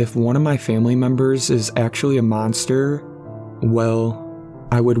was that if one of my family members is actually a monster, well,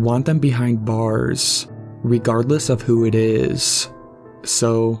 I would want them behind bars, regardless of who it is.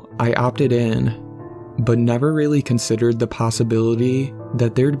 So I opted in, but never really considered the possibility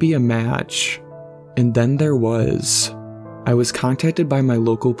that there'd be a match. And then there was. I was contacted by my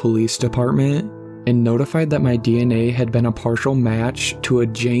local police department and notified that my DNA had been a partial match to a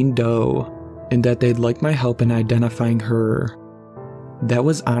Jane Doe and that they'd like my help in identifying her. That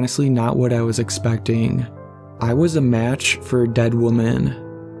was honestly not what I was expecting. I was a match for a dead woman.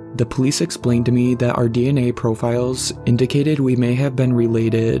 The police explained to me that our DNA profiles indicated we may have been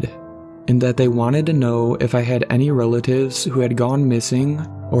related, and that they wanted to know if I had any relatives who had gone missing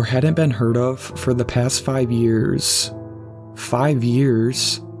or hadn't been heard of for the past 5 years. 5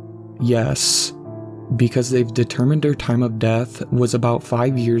 years? Yes, because they've determined her time of death was about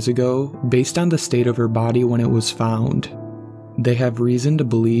 5 years ago based on the state of her body when it was found. They have reason to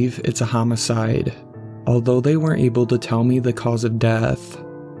believe it's a homicide, although they weren't able to tell me the cause of death.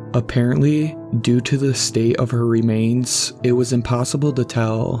 Apparently, due to the state of her remains, it was impossible to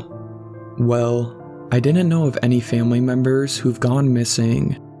tell. Well, I didn't know of any family members who've gone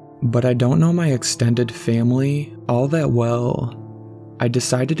missing, but I don't know my extended family all that well. I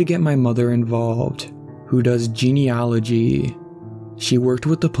decided to get my mother involved, who does genealogy. She worked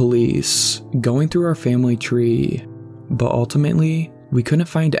with the police, going through our family tree, but ultimately, we couldn't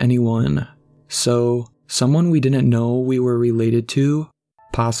find anyone. So, someone we didn't know we were related to,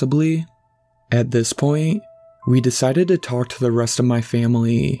 possibly. At this point, we decided to talk to the rest of my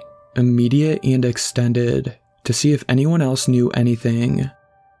family. immediate and extended, to see if anyone else knew anything.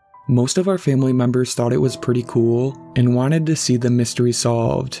 Most of our family members thought it was pretty cool and wanted to see the mystery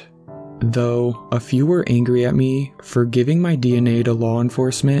solved, though a few were angry at me for giving my DNA to law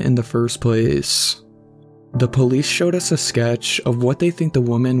enforcement in the first place. The police showed us a sketch of what they think the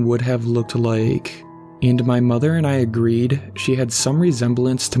woman would have looked like, and my mother and I agreed she had some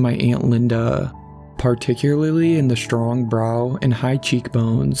resemblance to my Aunt Linda, particularly in the strong brow and high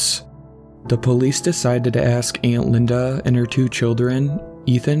cheekbones. The police decided to ask Aunt Linda and her 2 children,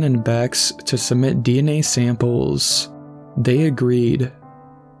 Ethan and Bex, to submit DNA samples. They agreed.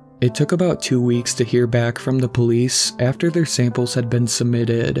 It took about 2 weeks to hear back from the police after their samples had been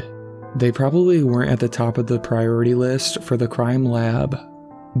submitted. They probably weren't at the top of the priority list for the crime lab,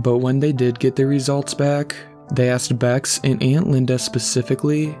 but when they did get their results back, they asked Bex and Aunt Linda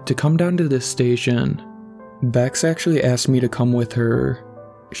specifically to come down to the station. Bex actually asked me to come with her.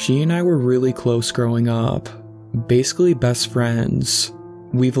 She and I were really close growing up, basically best friends.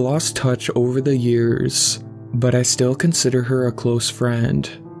 We've lost touch over the years, but I still consider her a close friend.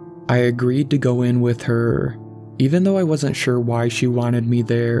 I agreed to go in with her, even though I wasn't sure why she wanted me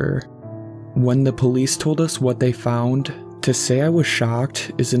there. When the police told us what they found, to say I was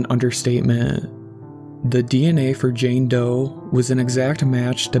shocked is an understatement. The DNA for Jane Doe was an exact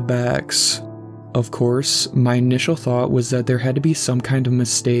match to Bex. Of course, my initial thought was that there had to be some kind of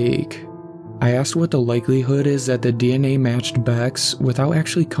mistake. I asked what the likelihood is that the DNA matched Bex without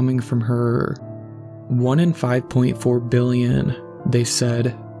actually coming from her. 1 in 5.4 billion, they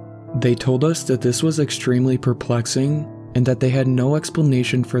said. They told us that this was extremely perplexing and that they had no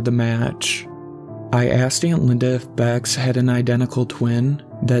explanation for the match. I asked Aunt Linda if Bex had an identical twin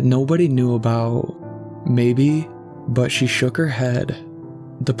that nobody knew about. Maybe, but she shook her head.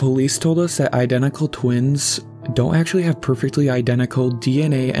 The police told us that identical twins don't actually have perfectly identical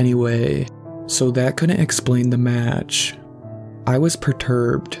DNA anyway, so that couldn't explain the match. I was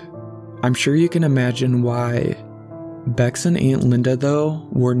perturbed. I'm sure you can imagine why. Bex and Aunt Linda, though,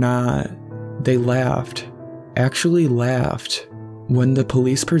 were not. They laughed. Actually laughed. When the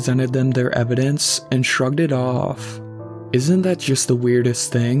police presented them their evidence and shrugged it off. "Isn't that just the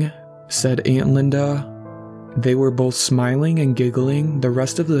weirdest thing?" said Aunt Linda. They were both smiling and giggling the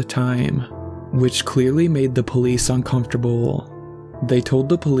rest of the time, which clearly made the police uncomfortable. They told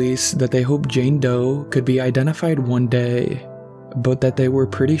the police that they hoped Jane Doe could be identified one day, but that they were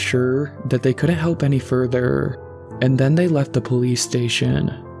pretty sure that they couldn't help any further, and then they left the police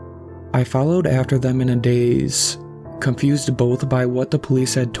station. I followed after them in a daze, confused both by what the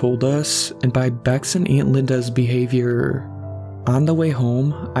police had told us and by Bex and Aunt Linda's behavior. On the way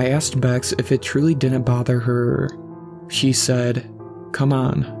home, I asked Bex if it truly didn't bother her. She said, "Come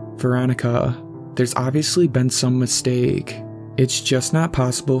on, Veronica, there's obviously been some mistake. It's just not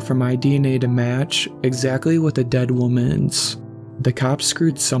possible for my DNA to match exactly with a dead woman's. The cops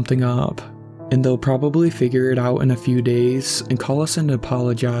screwed something up, and they'll probably figure it out in a few days and call us in to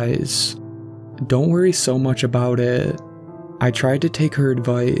apologize. Don't worry so much about it." I tried to take her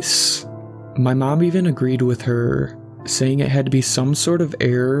advice. My mom even agreed with her, saying it had to be some sort of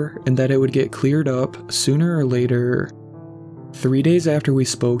error and that it would get cleared up sooner or later. 3 days after we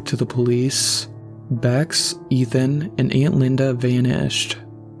spoke to the police, Bex, Ethan, and Aunt Linda vanished.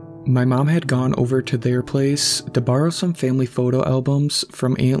 My mom had gone over to their place to borrow some family photo albums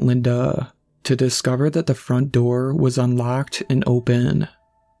from Aunt Linda to discover that the front door was unlocked and open.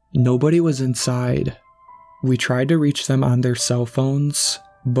 Nobody was inside. We tried to reach them on their cell phones,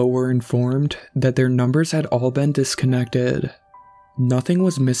 but were informed that their numbers had all been disconnected. Nothing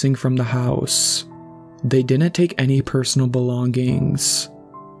was missing from the house. They didn't take any personal belongings.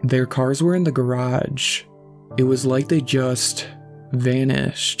 Their cars were in the garage. It was like they just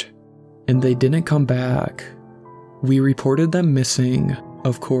vanished, and they didn't come back. We reported them missing,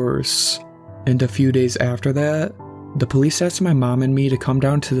 of course, and a few days after that, the police asked my mom and me to come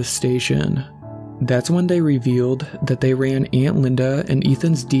down to the station. That's when they revealed that they ran Aunt Linda and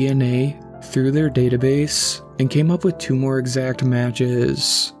Ethan's DNA through their database and came up with 2 more exact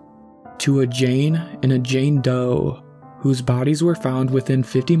matches. To a Jane and a Jane Doe, whose bodies were found within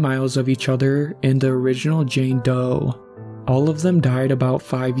 50 miles of each other and the original Jane Doe. All of them died about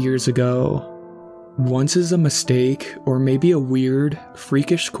 5 years ago. Once is a mistake or maybe a weird,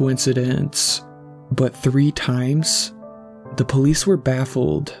 freakish coincidence, but 3 times? The police were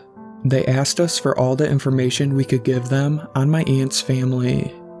baffled. They asked us for all the information we could give them on my aunt's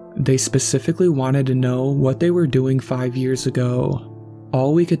family. They specifically wanted to know what they were doing 5 years ago.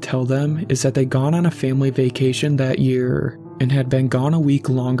 All we could tell them is that they'd gone on a family vacation that year and had been gone a week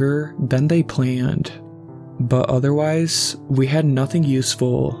longer than they planned. But otherwise, we had nothing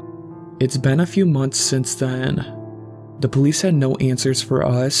useful. It's been a few months since then. The police had no answers for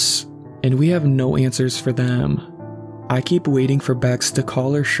us, and we have no answers for them. I keep waiting for Bex to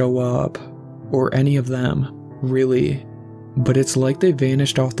call or show up, or any of them, really, but it's like they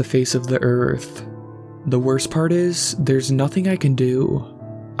vanished off the face of the earth. The worst part is, there's nothing I can do.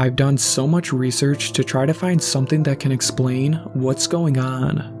 I've done so much research to try to find something that can explain what's going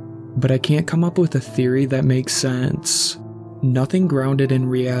on, but I can't come up with a theory that makes sense. Nothing grounded in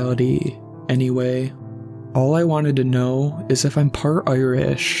reality, anyway. All I wanted to know is if I'm part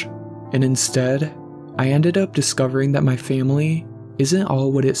Irish, and instead, I ended up discovering that my family isn't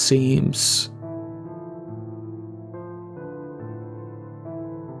all what it seems.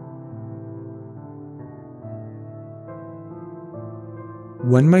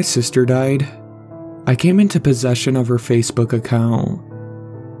 When my sister died, I came into possession of her Facebook account.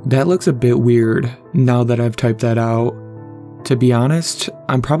 That looks a bit weird now that I've typed that out. To be honest,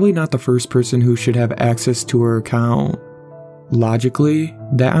 I'm probably not the first person who should have access to her account. Logically,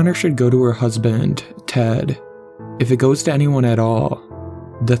 that honor should go to her husband, Ted, if it goes to anyone at all.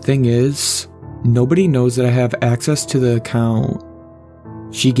 The thing is, nobody knows that I have access to the account.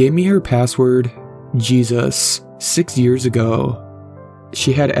 She gave me her password, Jesus, 6 years ago.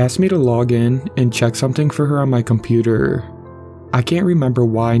 She had asked me to log in and check something for her on my computer. I can't remember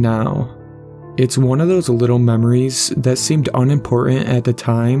why now. It's one of those little memories that seemed unimportant at the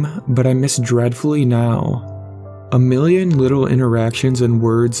time, but I miss dreadfully now. A million little interactions and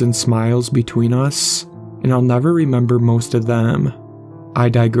words and smiles between us, and I'll never remember most of them. I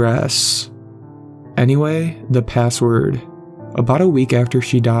digress. Anyway, the password. About a week after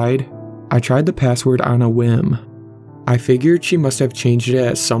she died, I tried the password on a whim. I figured she must have changed it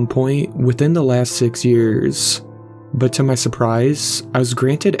at some point within the last 6 years. But to my surprise, I was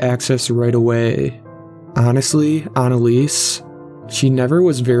granted access right away. Honestly, Annalise, she never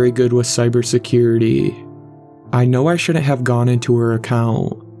was very good with cybersecurity. I know I shouldn't have gone into her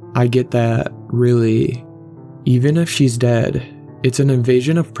account. I get that, really. Even if she's dead, it's an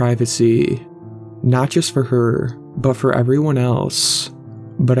invasion of privacy. Not just for her, but for everyone else.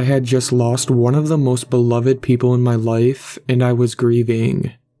 But I had just lost one of the most beloved people in my life, and I was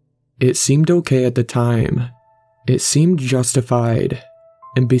grieving. It seemed okay at the time. It seemed justified.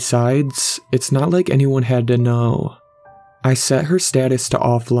 And besides, it's not like anyone had to know. I set her status to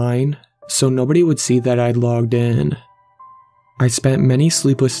offline, so nobody would see that I'd logged in. I spent many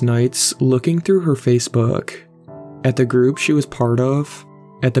sleepless nights looking through her Facebook, at the group she was part of,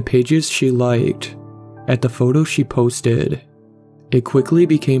 at the pages she liked, at the photos she posted. It quickly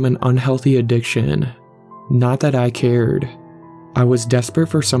became an unhealthy addiction. Not that I cared. I was desperate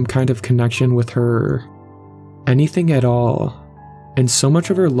for some kind of connection with her. Anything at all. And so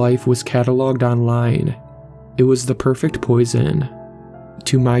much of her life was cataloged online. It was the perfect poison.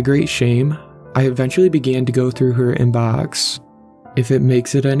 To my great shame, I eventually began to go through her inbox. If it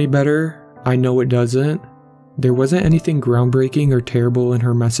makes it any better, I know it doesn't. There wasn't anything groundbreaking or terrible in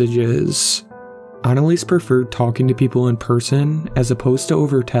her messages. Annalise preferred talking to people in person as opposed to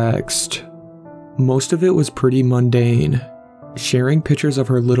over text. Most of it was pretty mundane, sharing pictures of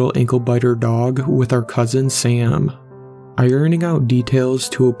her little ankle-biter dog with our cousin Sam, ironing out details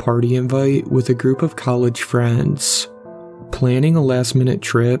to a party invite with a group of college friends, planning a last-minute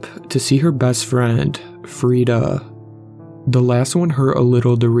trip to see her best friend, Frida. The last one hurt a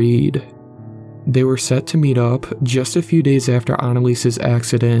little to read. They were set to meet up just a few days after Annalise's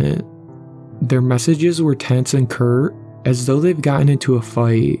accident. Their messages were tense and curt, as though they've gotten into a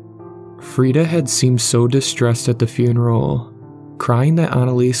fight. Frida had seemed so distressed at the funeral, crying that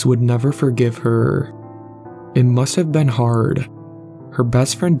Annalise would never forgive her. It must have been hard, her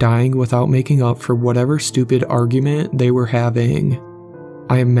best friend dying without making up for whatever stupid argument they were having.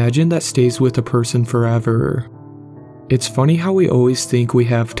 I imagine that stays with a person forever. It's funny how we always think we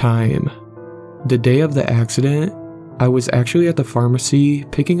have time. The day of the accident, I was actually at the pharmacy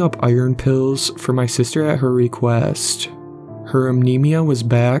picking up iron pills for my sister at her request. Her anemia was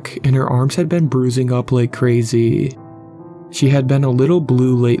back and her arms had been bruising up like crazy. She had been a little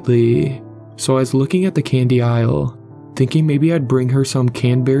blue lately, so I was looking at the candy aisle, thinking maybe I'd bring her some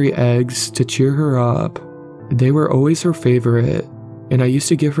Cadbury eggs to cheer her up. They were always her favorite, and I used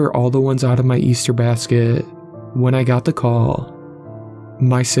to give her all the ones out of my Easter basket. When I got the call,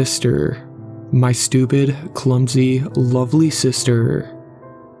 my sister, my stupid, clumsy, lovely sister.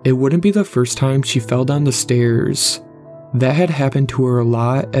 It wouldn't be the first time she fell down the stairs. That had happened to her a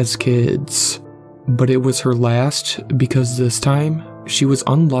lot as kids. But it was her last because this time, she was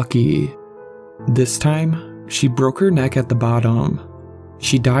unlucky. This time, she broke her neck at the bottom.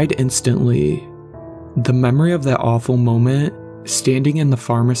 She died instantly. The memory of that awful moment, standing in the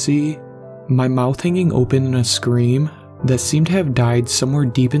pharmacy, my mouth hanging open in a scream that seemed to have died somewhere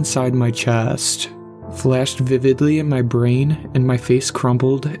deep inside my chest, flashed vividly in my brain, and my face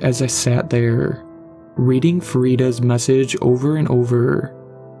crumbled as I sat there, reading Farida's message over and over.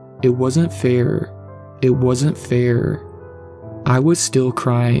 It wasn't fair. It wasn't fair. I was still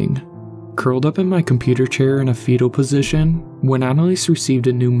crying, curled up in my computer chair in a fetal position when Annalise received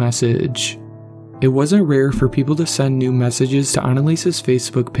a new message. It wasn't rare for people to send new messages to Annalise's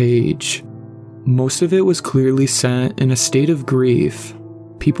Facebook page. Most of it was clearly sent in a state of grief,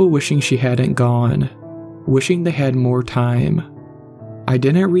 people wishing she hadn't gone, wishing they had more time. I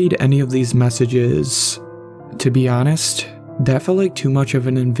didn't read any of these messages. To be honest, that felt like too much of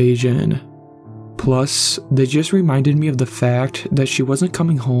an invasion. Plus, they just reminded me of the fact that she wasn't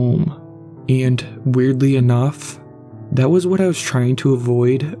coming home. And, weirdly enough, that was what I was trying to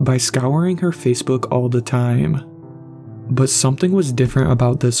avoid by scouring her Facebook all the time. But something was different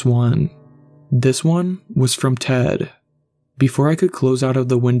about this one. This one was from Ted. Before I could close out of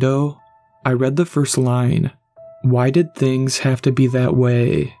the window, I read the first line. Why did things have to be that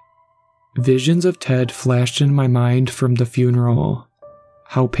way? Visions of Ted flashed in my mind from the funeral.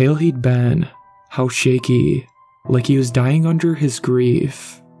 How pale he'd been, how shaky, like he was dying under his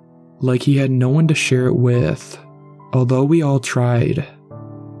grief, like he had no one to share it with, although we all tried.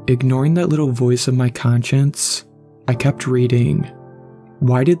 Ignoring that little voice of my conscience, I kept reading.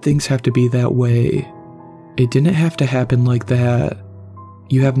 Why did things have to be that way? It didn't have to happen like that.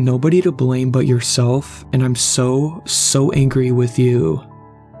 You have nobody to blame but yourself, and I'm so angry with you.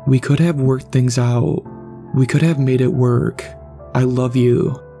 We could have worked things out. We could have made it work. I love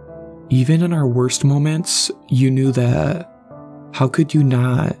you. Even in our worst moments, you knew that. How could you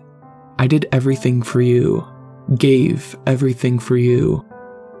not? I did everything for you. Gave everything for you.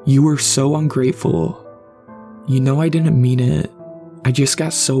 You were so ungrateful. You know I didn't mean it. I just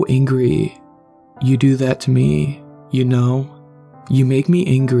got so angry. You do that to me, you know? You make me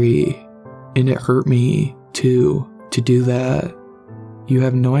angry, and it hurt me, too, to do that. You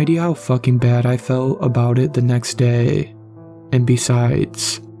have no idea how fucking bad I felt about it the next day. And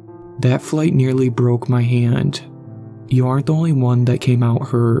besides, that flight nearly broke my hand. You aren't the only one that came out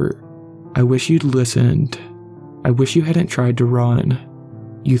hurt. I wish you'd listened. I wish you hadn't tried to run.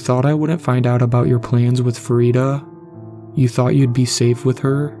 You thought I wouldn't find out about your plans with Farida? You thought you'd be safe with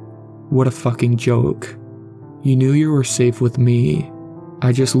her? What a fucking joke. You knew you were safe with me.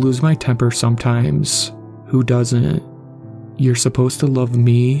 I just lose my temper sometimes. Who doesn't? You're supposed to love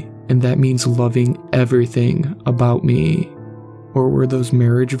me, and that means loving everything about me. Or were those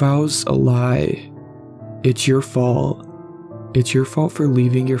marriage vows a lie? It's your fault. It's your fault for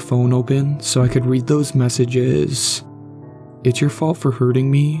leaving your phone open so I could read those messages. It's your fault for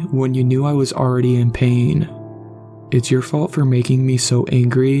hurting me when you knew I was already in pain. It's your fault for making me so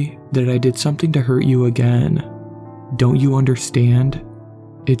angry that I did something to hurt you again. Don't you understand?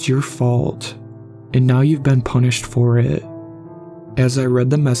 It's your fault, and now you've been punished for it. As I read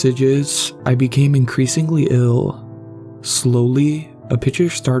the messages, I became increasingly ill. Slowly, a picture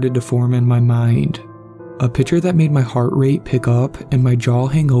started to form in my mind. A picture that made my heart rate pick up and my jaw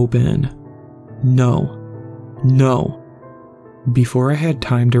hang open. No. No. Before I had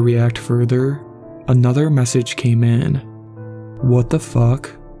time to react further, another message came in. What the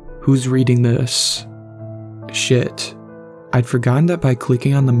fuck? Who's reading this? Shit. I'd forgotten that by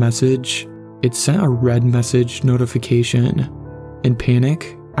clicking on the message, it sent a red message notification. In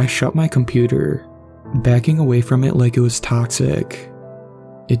panic, I shut my computer, backing away from it like it was toxic.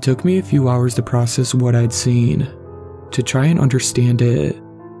 It took me a few hours to process what I'd seen, to try and understand it,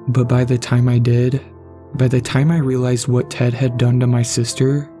 but by the time I did, by the time I realized what Ted had done to my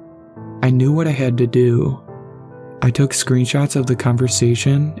sister, I knew what I had to do. I took screenshots of the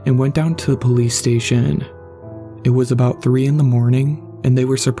conversation and went down to the police station. It was about 3 in the morning, and they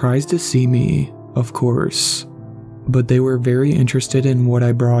were surprised to see me, of course. But they were very interested in what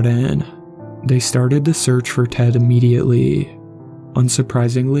I brought in. They started the search for Ted immediately.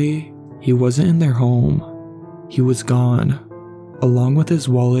 Unsurprisingly, he wasn't in their home. He was gone, along with his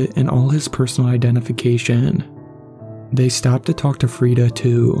wallet and all his personal identification. They stopped to talk to Frida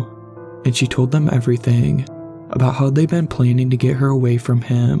too, and she told them everything about how they'd been planning to get her away from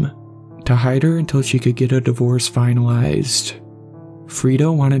him, to hide her until she could get a divorce finalized.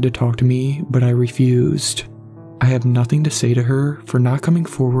 Frida wanted to talk to me, but I refused. I have nothing to say to her for not coming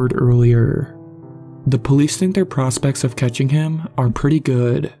forward earlier. The police think their prospects of catching him are pretty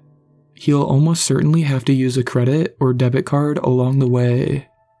good. He'll almost certainly have to use a credit or debit card along the way,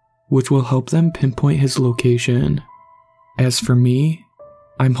 which will help them pinpoint his location. As for me,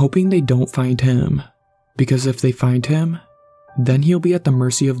 I'm hoping they don't find him, because if they find him, then he'll be at the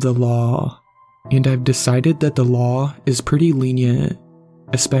mercy of the law. And I've decided that the law is pretty lenient,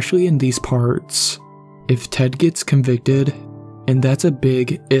 especially in these parts. If Ted gets convicted, and that's a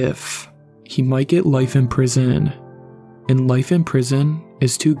big if, he might get life in prison. And life in prison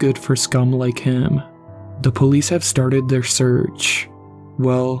is too good for scum like him. The police have started their search.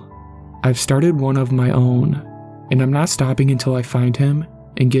 Well, I've started one of my own, and I'm not stopping until I find him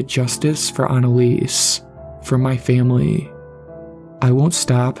and get justice for Annalise, for my family. I won't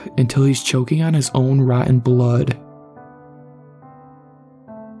stop until he's choking on his own rotten blood.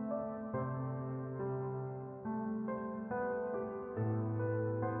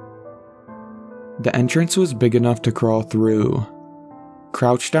 The entrance was big enough to crawl through.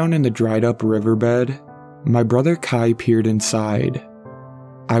 Crouched down in the dried up riverbed, my brother Kai peered inside.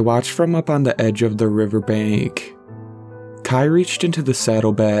 I watched from up on the edge of the riverbank. Kai reached into the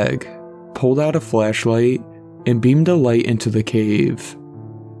saddlebag, pulled out a flashlight, and beamed a light into the cave.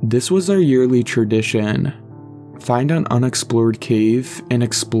 This was our yearly tradition. Find an unexplored cave and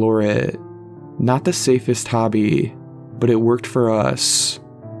explore it. Not the safest hobby, but it worked for us.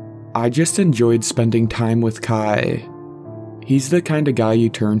 I just enjoyed spending time with Kai. He's the kind of guy you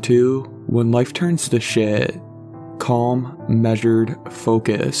turn to when life turns to shit. Calm, measured,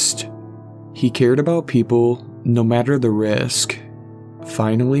 focused. He cared about people, no matter the risk.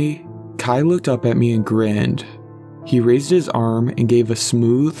 Finally, Kai looked up at me and grinned. He raised his arm and gave a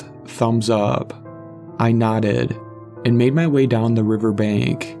smooth thumbs up. I nodded and made my way down the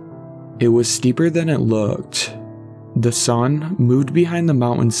riverbank. It was steeper than it looked. The sun moved behind the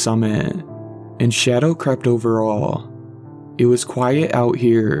mountain summit, and shadow crept over all. It was quiet out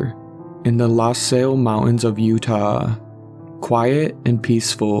here, in the Los Sal Mountains of Utah. Quiet and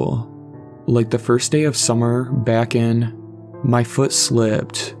peaceful. Like the first day of summer back in... My foot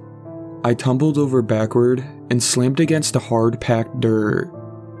slipped. I tumbled over backward and slammed against the hard packed dirt.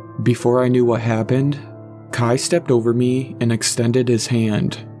 Before I knew what happened, Kai stepped over me and extended his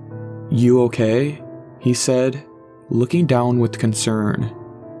hand. "You okay?" he said, looking down with concern.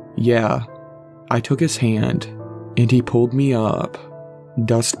 "Yeah." I took his hand, and he pulled me up.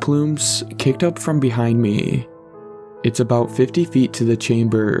 Dust plumes kicked up from behind me. "It's about 50 feet to the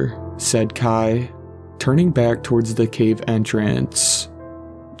chamber," said Kai, turning back towards the cave entrance.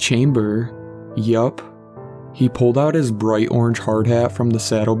 "Chamber? Yup." He pulled out his bright orange hard hat from the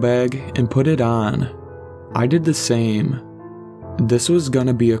saddlebag and put it on. I did the same. This was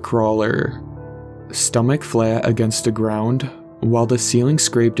gonna be a crawler. Stomach flat against the ground, while the ceiling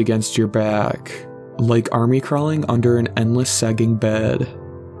scraped against your back, like army crawling under an endless sagging bed.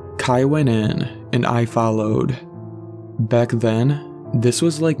 Kai went in, and I followed. Back then, this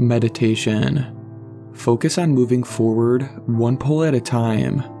was like meditation. Focus on moving forward, one pull at a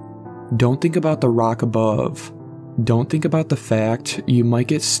time. Don't think about the rock above. Don't think about the fact you might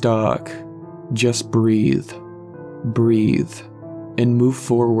get stuck. Just breathe. Breathe. And move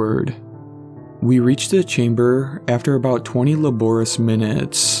forward. We reached the chamber after about 20 laborious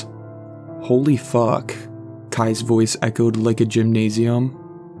minutes. "Holy fuck," Kai's voice echoed like a gymnasium.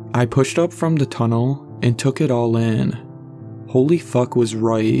 I pushed up from the tunnel and took it all in. Holy fuck was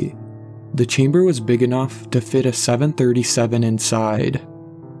right. The chamber was big enough to fit a 737 inside.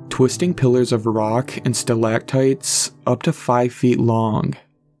 Twisting pillars of rock and stalactites up to 5 feet long.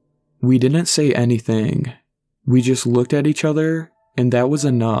 We didn't say anything. We just looked at each other, and that was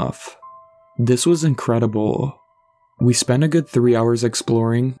enough. This was incredible. We spent a good 3 hours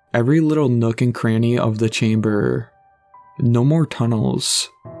exploring every little nook and cranny of the chamber. No more tunnels.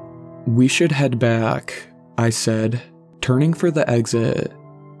 "We should head back," I said, turning for the exit.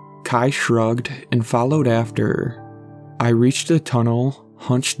 Kai shrugged and followed after. I reached the tunnel,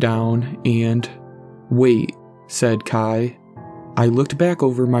 hunched down, and... "Wait," said Kai. I looked back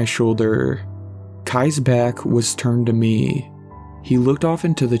over my shoulder. Kai's back was turned to me. He looked off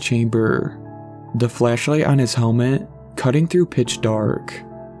into the chamber, the flashlight on his helmet cutting through pitch dark.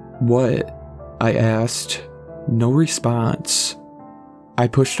 "What?" I asked. No response. I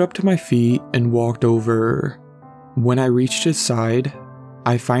pushed up to my feet and walked over. When I reached his side,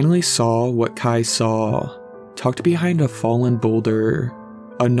 I finally saw what Kai saw, tucked behind a fallen boulder.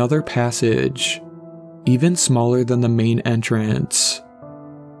 Another passage, even smaller than the main entrance.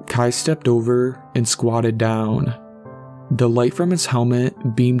 Kai stepped over and squatted down. The light from his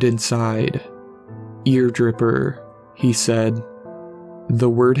helmet beamed inside. "Ear dripper," he said. The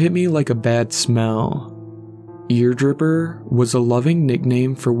word hit me like a bad smell. Ear dripper was a loving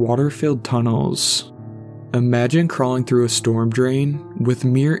nickname for water-filled tunnels. Imagine crawling through a storm drain with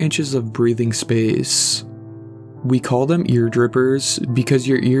mere inches of breathing space. We call them ear drippers because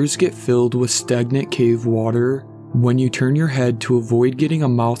your ears get filled with stagnant cave water When you turn your head to avoid getting a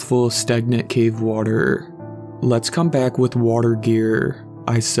mouthful of stagnant cave water, let's come back with water gear,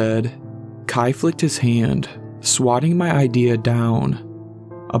 I said. Kai flicked his hand, swatting my idea down.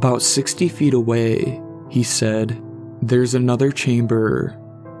 About 60 feet away, he said, there's another chamber.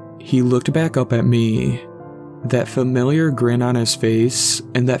 He looked back up at me, that familiar grin on his face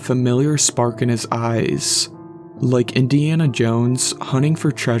and that familiar spark in his eyes, like Indiana Jones hunting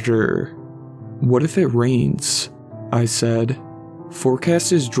for treasure. What if it rains? I said.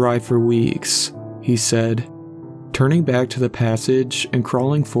 Forecast is dry for weeks, he said, turning back to the passage and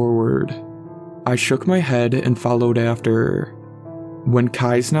crawling forward. I shook my head and followed after. When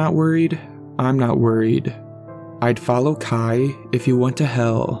Kai's not worried, I'm not worried. I'd follow Kai if he went to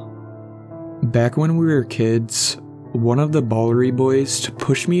hell. Back when we were kids, one of the Ballery boys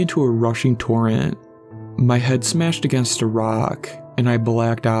pushed me into a rushing torrent. My head smashed against a rock, and I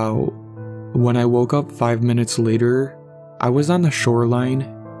blacked out. When I woke up 5 minutes later, I was on the shoreline,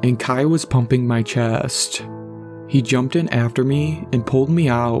 and Kai was pumping my chest. He jumped in after me and pulled me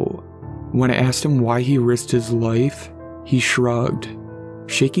out. When I asked him why he risked his life, he shrugged,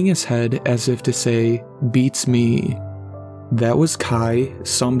 shaking his head as if to say, "Beats me." That was Kai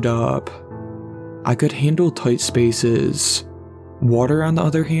summed up. I could handle tight spaces. Water, on the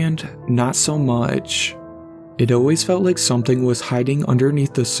other hand, not so much. It always felt like something was hiding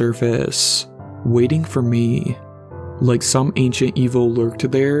underneath the surface, waiting for me. Like some ancient evil lurked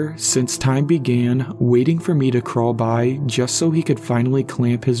there since time began, waiting for me to crawl by just so he could finally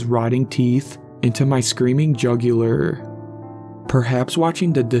clamp his rotting teeth into my screaming jugular. Perhaps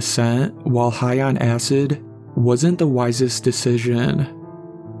watching The Descent while high on acid wasn't the wisest decision.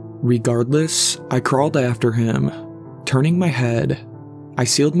 Regardless, I crawled after him, turning my head. I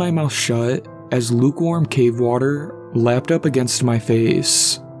sealed my mouth shut as lukewarm cave water lapped up against my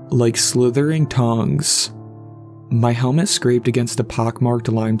face, like slithering tongues. My helmet scraped against the pockmarked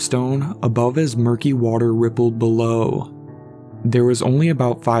limestone above as murky water rippled below. There was only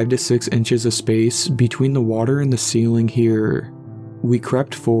about 5 to 6 inches of space between the water and the ceiling here. We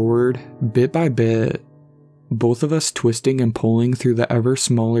crept forward, bit by bit, both of us twisting and pulling through the ever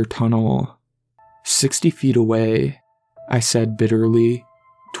smaller tunnel. 60 feet away, I said bitterly.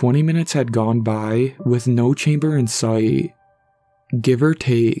 20 minutes had gone by with no chamber in sight. Give or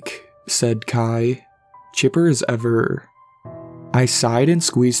take, said Kai, chipper as ever. I sighed and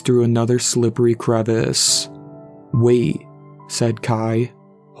squeezed through another slippery crevice. Wait, said Kai,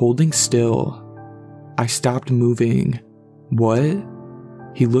 holding still. I stopped moving. What?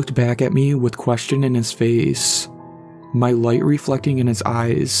 He looked back at me with question in his face, my light reflecting in his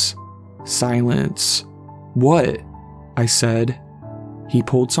eyes. Silence. What? I said. He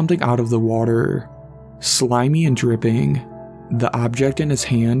pulled something out of the water, slimy and dripping. The object in his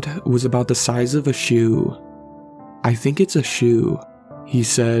hand was about the size of a shoe. I think it's a shoe, he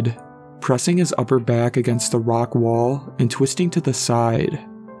said, pressing his upper back against the rock wall and twisting to the side.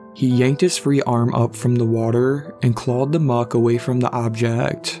 He yanked his free arm up from the water and clawed the muck away from the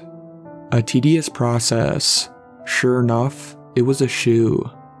object. A tedious process. Sure enough, it was a shoe.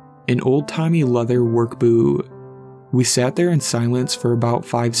 An old-timey leather work boot. We sat there in silence for about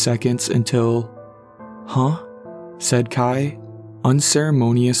 5 seconds until... Huh? Said Kai,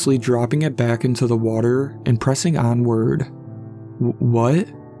 unceremoniously dropping it back into the water and pressing onward. What?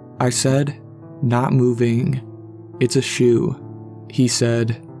 I said, not moving. It's a shoe, he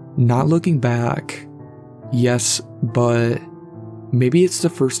said, not looking back. Yes, but maybe it's the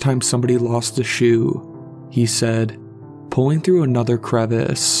first time somebody lost a shoe, he said, pulling through another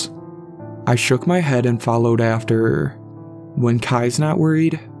crevice. I shook my head and followed after. When Kai's not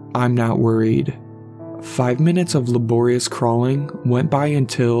worried, I'm not worried. 5 minutes of laborious crawling went by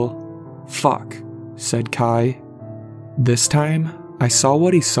until... Fuck, said Kai. This time, I saw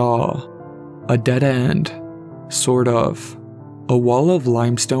what he saw. A dead end. Sort of. A wall of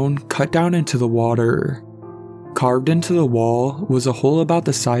limestone cut down into the water. Carved into the wall was a hole about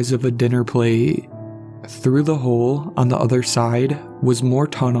the size of a dinner plate. Through the hole, on the other side, was more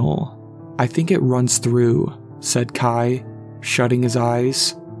tunnel. I think it runs through, said Kai, shutting his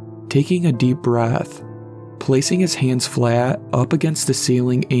eyes, taking a deep breath, placing his hands flat up against the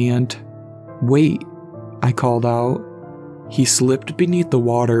ceiling and... Wait, I called out. He slipped beneath the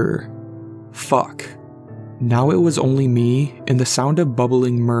water. Fuck. Now it was only me and the sound of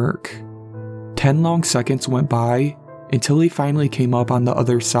bubbling murk. 10 long seconds went by until he finally came up on the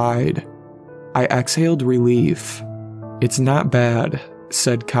other side. I exhaled relief. It's not bad,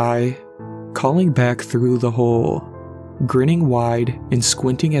 said Kai, calling back through the hole, grinning wide and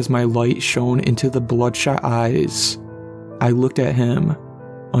squinting as my light shone into the bloodshot eyes. I looked at him,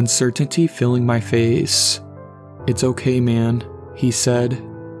 uncertainty filling my face. "It's okay, man," he said.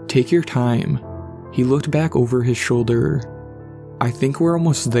 "Take your time." He looked back over his shoulder. "I think we're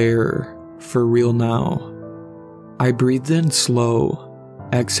almost there, for real now." I breathed in slow,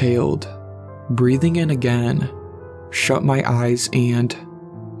 exhaled, breathing in again, shut my eyes and...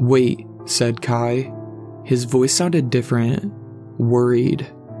 "Wait," said Kai. His voice sounded different, worried.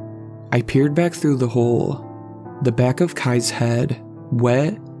 I peered back through the hole. The back of Kai's head,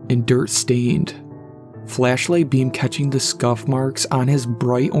 wet and dirt-stained. Flashlight beam catching the scuff marks on his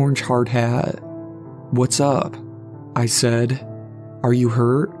bright orange hard hat. "What's up?" I said. "Are you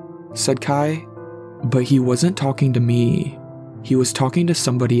hurt?" said Kai. But he wasn't talking to me. He was talking to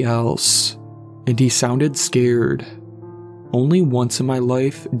somebody else. And he sounded scared. Only once in my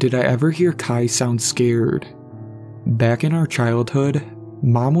life did I ever hear Kai sound scared. Back in our childhood,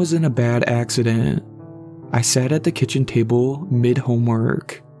 Mom was in a bad accident. I sat at the kitchen table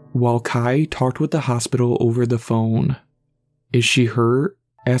mid-homework, while Kai talked with the hospital over the phone. "Is she hurt?"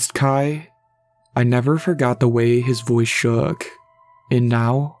 asked Kai. I never forgot the way his voice shook. And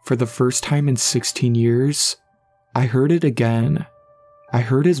now, for the first time in 16 years, I heard it again. I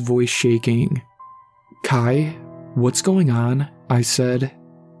heard his voice shaking. "Kai, what's going on?" I said.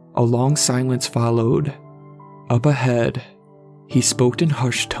 A long silence followed. Up ahead, he spoke in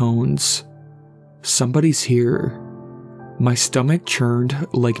hushed tones. "Somebody's here." My stomach churned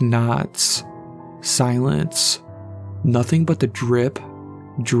like knots. Silence. Nothing but the drip,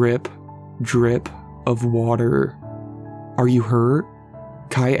 drip, drip of water. "Are you hurt?"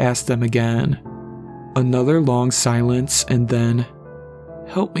 Kai asked them again. Another long silence, and then,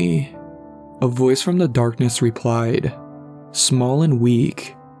 "Help me." A voice from the darkness replied, small and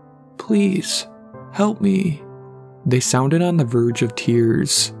weak. "Please, help me." They sounded on the verge of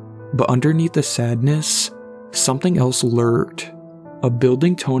tears, but underneath the sadness, something else lurked. A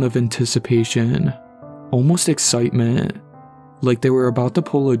building tone of anticipation, almost excitement, like they were about to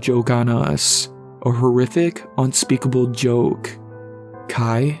pull a joke on us, a horrific, unspeakable joke.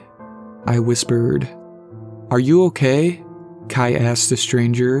 "Kai?" I whispered. "Are you okay?" Kai asked the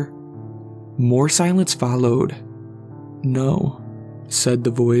stranger. More silence followed. "No," said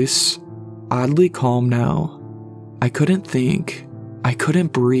the voice, oddly calm now. I couldn't think. I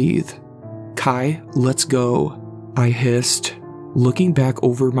couldn't breathe. "Kai, let's go," I hissed, looking back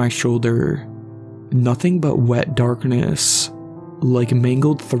over my shoulder. Nothing but wet darkness, like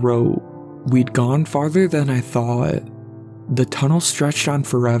mangled throat. We'd gone farther than I thought. The tunnel stretched on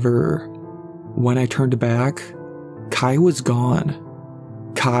forever. When I turned back, Kai was gone.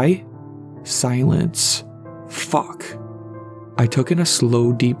 "Kai?" Silence. Fuck. I took in a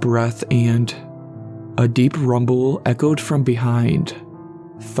slow, deep breath and... a deep rumble echoed from behind.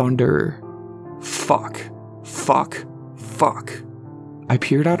 Thunder. Fuck. Fuck. Fuck. I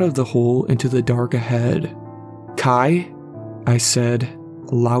peered out of the hole into the dark ahead. "Kai?" I said,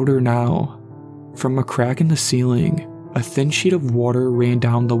 louder now. From a crack in the ceiling, a thin sheet of water ran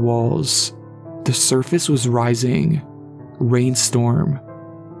down the walls. The surface was rising. Rainstorm.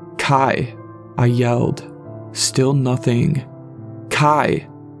 "Kai!" I yelled. Still nothing. "Kai!"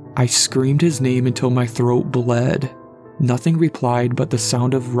 I screamed his name until my throat bled. Nothing replied but the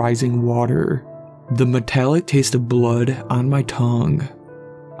sound of rising water. The metallic taste of blood on my tongue.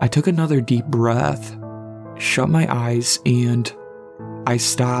 I took another deep breath, shut my eyes, and I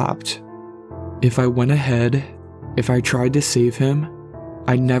stopped. If I went ahead, if I tried to save him,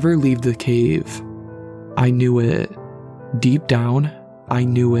 I'd never leave the cave. I knew it. Deep down, I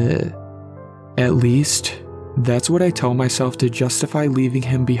knew it. At least, that's what I tell myself to justify leaving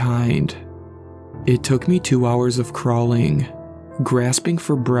him behind. It took me 2 hours of crawling, grasping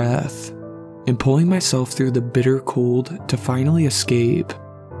for breath, and pulling myself through the bitter cold to finally escape.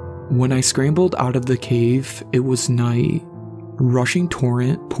 When I scrambled out of the cave, it was night. Rushing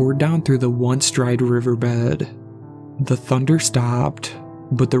torrent poured down through the once dried riverbed. The thunder stopped,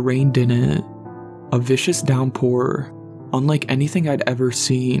 but the rain didn't. A vicious downpour, unlike anything I'd ever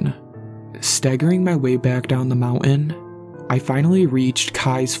seen. Staggering my way back down the mountain, I finally reached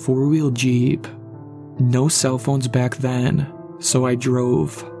Kai's four-wheel Jeep. No cell phones back then, so I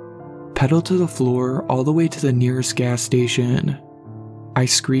drove. Pedal to the floor all the way to the nearest gas station. I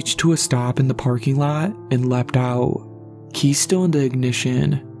screeched to a stop in the parking lot and leapt out. Key still in the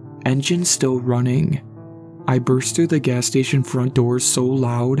ignition, engine still running. I burst through the gas station front doors so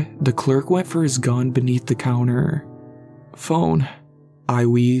loud, the clerk went for his gun beneath the counter. "Phone," I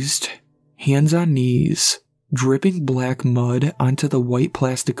wheezed, hands on knees, dripping black mud onto the white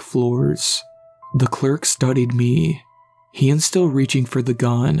plastic floors. The clerk studied me, hands still reaching for the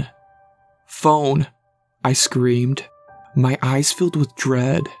gun. "Phone," I screamed, my eyes filled with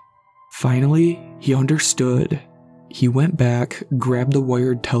dread. Finally, he understood. He went back, grabbed the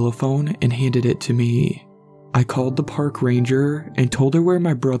wired telephone, and handed it to me. I called the park ranger and told her where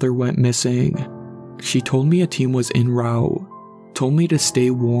my brother went missing. She told me a team was en route, told me to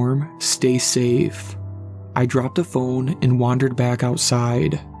stay warm, stay safe. I dropped the phone and wandered back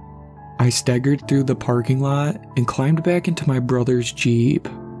outside. I staggered through the parking lot and climbed back into my brother's Jeep.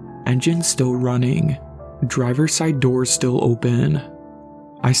 Engine still running, driver's side doors still open.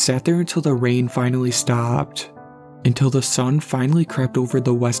 I sat there until the rain finally stopped, until the sun finally crept over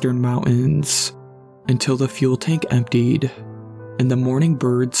the western mountains, until the fuel tank emptied, and the morning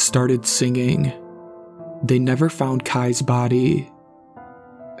birds started singing. They never found Kai's body.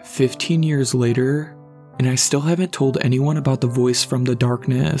 15 years later, and I still haven't told anyone about the voice from the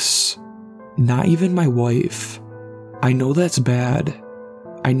darkness. Not even my wife. I know that's bad.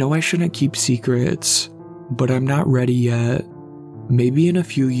 I know I shouldn't keep secrets, but I'm not ready yet. Maybe in a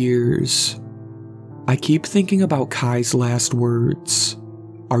few years. I keep thinking about Kai's last words.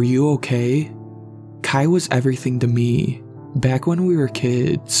 Are you okay? Kai was everything to me, back when we were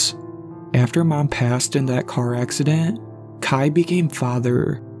kids. After Mom passed in that car accident, Kai became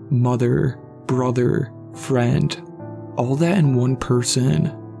father, mother, brother, friend, all that in one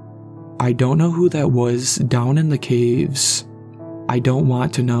person. I don't know who that was down in the caves. I don't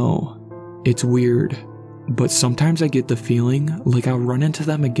want to know. It's weird, but sometimes I get the feeling like I'll run into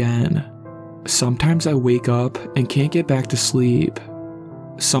them again. Sometimes I wake up and can't get back to sleep.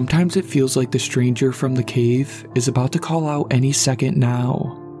 Sometimes it feels like the stranger from the cave is about to call out any second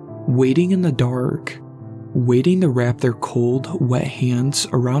now, waiting in the dark, waiting to wrap their cold, wet hands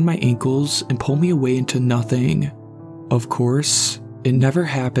around my ankles and pull me away into nothing. Of course, it never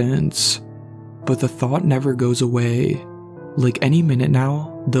happens, but the thought never goes away. Like any minute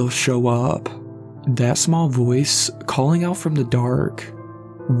now, they'll show up. That small voice calling out from the dark,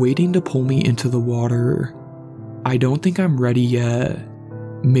 waiting to pull me into the water. I don't think I'm ready yet.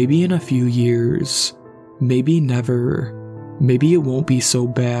 Maybe in a few years. Maybe never. Maybe it won't be so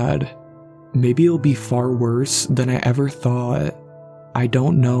bad. Maybe it'll be far worse than I ever thought. I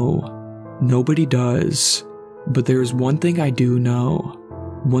don't know. Nobody does. But there's one thing I do know.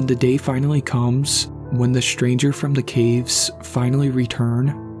 When the day finally comes, when the stranger from the caves finally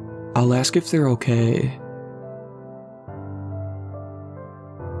return, I'll ask if they're okay.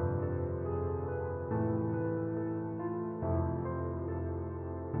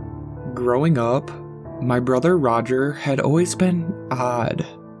 Growing up, my brother Roger had always been odd,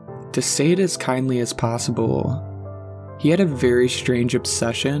 to say it as kindly as possible. He had a very strange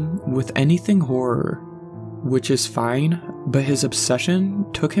obsession with anything horror, which is fine, but his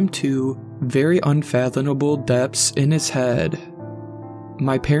obsession took him to very unfathomable depths in his head.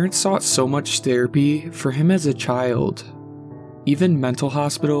 My parents sought so much therapy for him as a child, even mental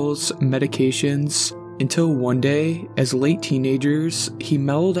hospitals, medications, until one day, as late teenagers, he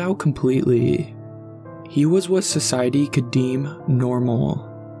mellowed out completely. He was what society could deem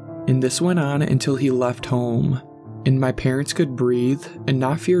normal, and this went on until he left home, and my parents could breathe and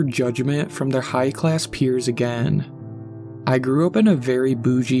not fear judgment from their high-class peers again. I grew up in a very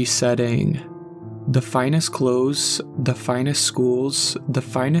bougie setting. The finest clothes, the finest schools, the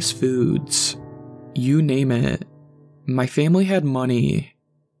finest foods. You name it. My family had money.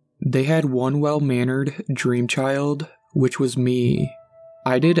 They had one well-mannered dream child, which was me.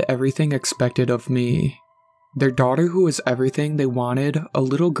 I did everything expected of me. Their daughter who was everything they wanted a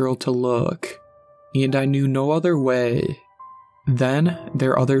little girl to look, and I knew no other way. Then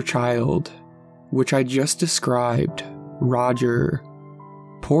their other child, which I just described, Roger.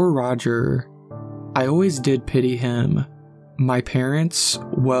 Poor Roger. I always did pity him. My parents,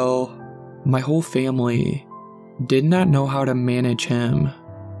 well, my whole family, did not know how to manage him.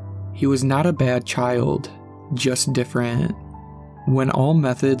 He was not a bad child, just different. When all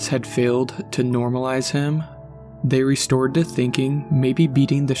methods had failed to normalize him, they restored to thinking maybe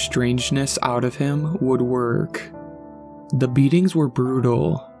beating the strangeness out of him would work. The beatings were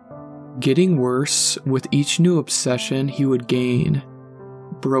brutal, getting worse with each new obsession he would gain.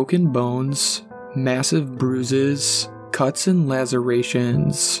 Broken bones, massive bruises, cuts and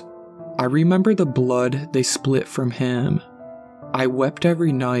lacerations. I remember the blood they split from him. I wept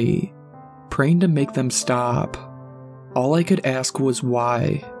every night, praying to make them stop. All I could ask was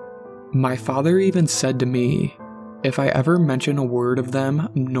why. My father even said to me, if I ever mention a word of them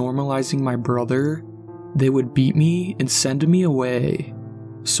normalizing my brother, they would beat me and send me away.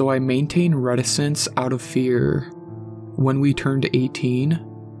 So I maintained reticence out of fear. When we turned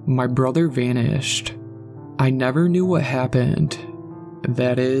 18, my brother vanished. I never knew what happened.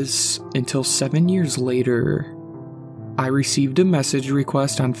 That is, until 7 years later. I received a message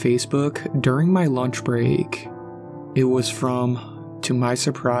request on Facebook during my lunch break. It was from, to my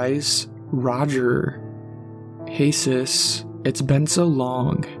surprise, Roger. "Hey sis, it's been so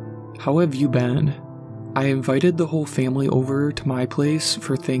long. How have you been? I invited the whole family over to my place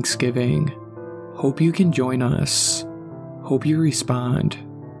for Thanksgiving. Hope you can join us. Hope you respond."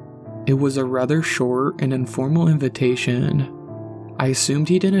 It was a rather short and informal invitation. I assumed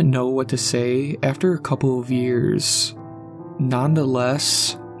he didn't know what to say after a couple of years.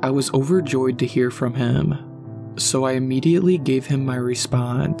 Nonetheless, I was overjoyed to hear from him, so I immediately gave him my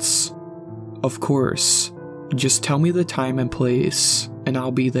response. "Of course, just tell me the time and place, and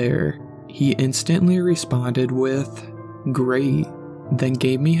I'll be there." He instantly responded with, "Great," then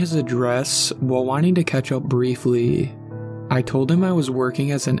gave me his address while wanting to catch up briefly. I told him I was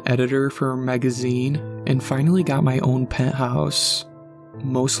working as an editor for a magazine and finally got my own penthouse,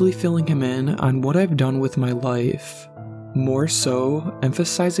 mostly filling him in on what I've done with my life, more so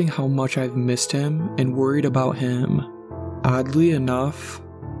emphasizing how much I've missed him and worried about him. Oddly enough,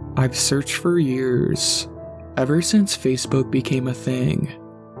 I've searched for years, ever since Facebook became a thing.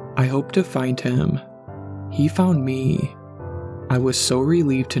 I hoped to find him. He found me. I was so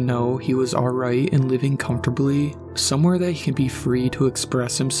relieved to know he was alright and living comfortably, somewhere that he can be free to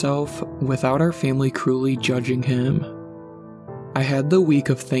express himself without our family cruelly judging him. I had the week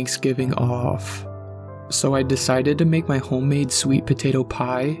of Thanksgiving off, so I decided to make my homemade sweet potato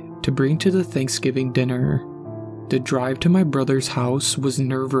pie to bring to the Thanksgiving dinner. The drive to my brother's house was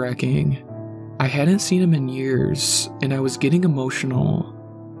nerve-wracking. I hadn't seen him in years, and I was getting emotional.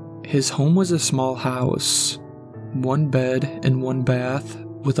 His home was a small house, 1 bed and 1 bath,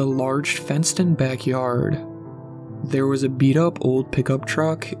 with a large fenced-in backyard. There was a beat-up old pickup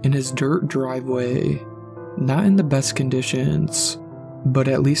truck in his dirt driveway, not in the best conditions, but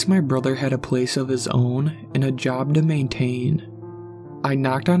at least my brother had a place of his own and a job to maintain. I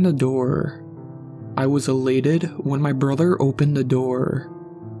knocked on the door. I was elated when my brother opened the door,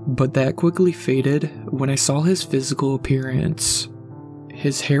 but that quickly faded when I saw his physical appearance.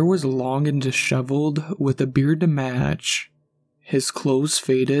 His hair was long and disheveled with a beard to match. His clothes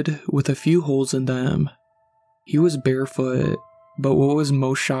faded with a few holes in them. He was barefoot, but what was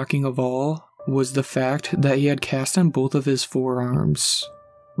most shocking of all was the fact that he had cast on both of his forearms.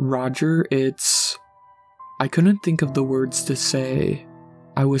 "Roger, it's..." I couldn't think of the words to say.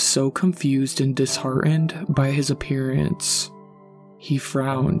 I was so confused and disheartened by his appearance. He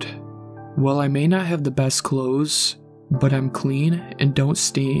frowned. "Well, I may not have the best clothes, but I'm clean and don't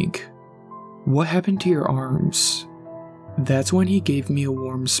stink. What happened to your arms?" That's when he gave me a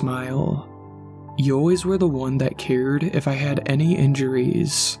warm smile. "You always were the one that cared if I had any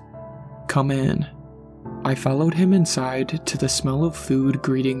injuries. Come in." I followed him inside to the smell of food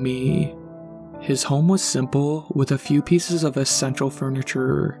greeting me. His home was simple with a few pieces of essential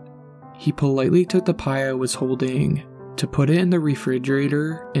furniture. He politely took the pie I was holding to put it in the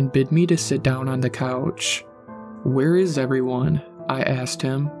refrigerator and bid me to sit down on the couch. "Where is everyone?" I asked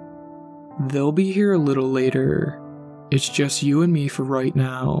him. "They'll be here a little later. It's just you and me for right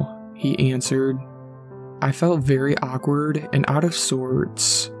now," he answered. I felt very awkward and out of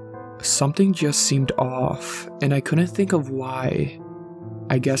sorts. Something just seemed off, and I couldn't think of why.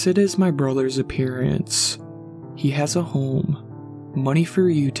 I guess it is my brother's appearance. He has a home, money for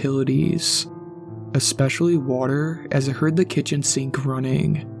utilities, especially water, as I heard the kitchen sink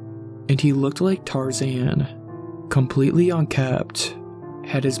running, and he looked like Tarzan. Completely unkept.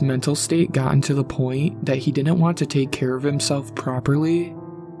 Had his mental state gotten to the point that he didn't want to take care of himself properly,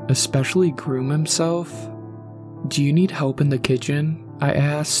 especially groom himself? "Do you need help in the kitchen?" I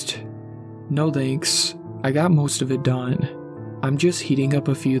asked. "No thanks, I got most of it done. I'm just heating up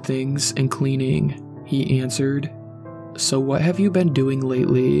a few things and cleaning," he answered. "So what have you been doing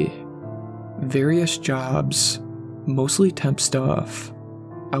lately?" "Various jobs, mostly temp stuff.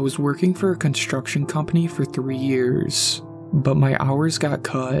 I was working for a construction company for 3 years, but my hours got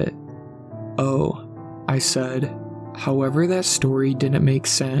cut." "Oh," I said. However, that story didn't make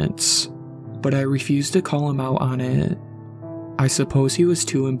sense, but I refused to call him out on it. I suppose he was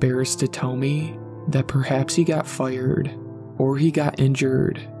too embarrassed to tell me that perhaps he got fired, or he got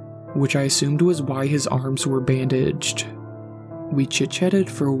injured, which I assumed was why his arms were bandaged. We chit-chatted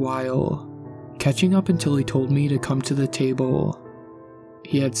for a while, catching up until he told me to come to the table.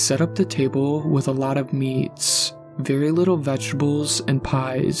 He had set up the table with a lot of meats, very little vegetables, and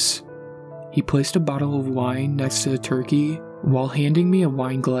pies. He placed a bottle of wine next to the turkey while handing me a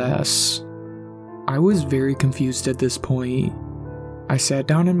wine glass. I was very confused at this point. I sat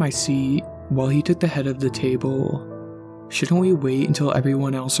down in my seat while he took the head of the table. "Shouldn't we wait until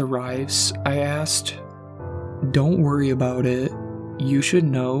everyone else arrives?" I asked. "Don't worry about it. You should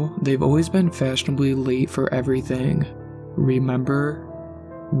know they've always been fashionably late for everything. Remember?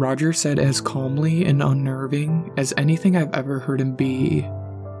 Roger said as calmly and unnerving as anything I've ever heard him be.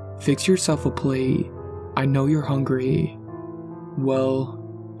 Fix yourself a plate. I know you're hungry.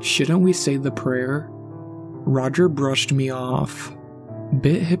 Well, shouldn't we say the prayer? Roger brushed me off.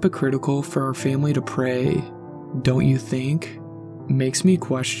 Bit hypocritical for our family to pray, don't you think? Makes me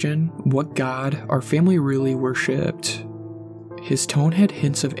question what God our family really worshipped. His tone had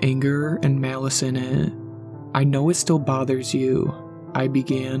hints of anger and malice in it. I know it still bothers you, I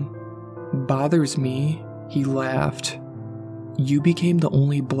began. Bothers me? He laughed. You became the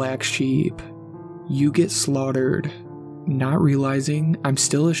only black sheep. You get slaughtered, not realizing I'm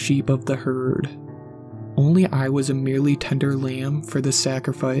still a sheep of the herd. Only I was a merely tender lamb for the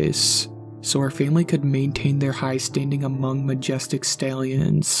sacrifice, so our family could maintain their high standing among majestic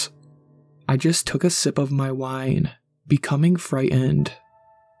stallions. I just took a sip of my wine, becoming frightened.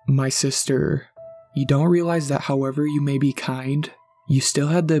 My sister, you don't realize that however you may be kind, you still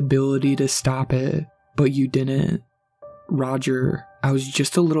had the ability to stop it, but you didn't. Roger, I was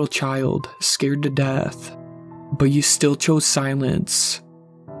just a little child, scared to death. But you still chose silence,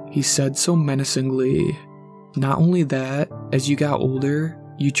 he said so menacingly. Not only that, as you got older,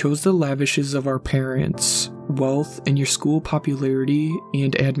 you chose the lavishes of our parents, wealth, and your school popularity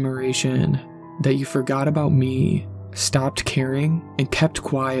and admiration, that you forgot about me, stopped caring, and kept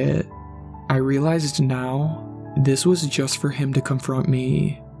quiet. I realized now, this was just for him to confront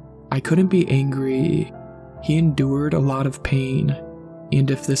me. I couldn't be angry. He endured a lot of pain,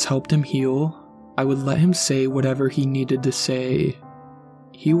 and if this helped him heal, I would let him say whatever he needed to say.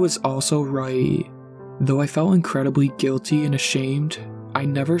 He was also right. Though I felt incredibly guilty and ashamed, I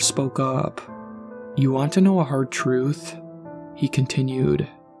never spoke up. You want to know a hard truth? He continued.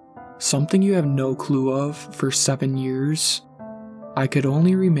 Something you have no clue of for 7 years? I could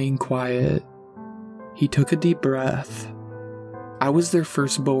only remain quiet. He took a deep breath. I was their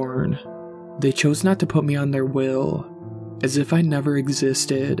firstborn. They chose not to put me on their will, as if I never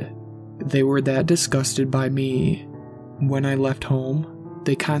existed. They were that disgusted by me. When I left home,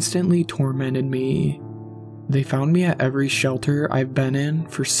 they constantly tormented me. They found me at every shelter I've been in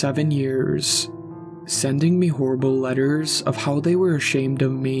for 7 years, sending me horrible letters of how they were ashamed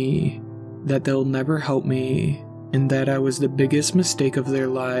of me, that they'll never help me, and that I was the biggest mistake of their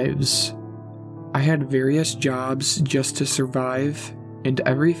lives. I had various jobs just to survive, and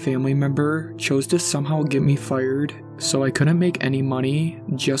every family member chose to somehow get me fired so I couldn't make any money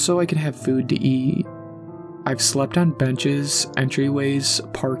just so I could have food to eat. I've slept on benches,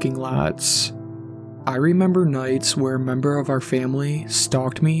 entryways, parking lots. I remember nights where a member of our family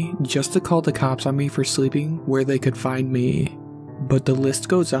stalked me just to call the cops on me for sleeping where they could find me. But the list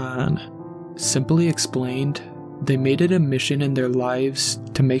goes on. Simply explained, they made it a mission in their lives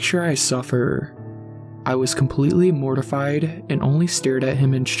to make sure I suffer. I was completely mortified and only stared at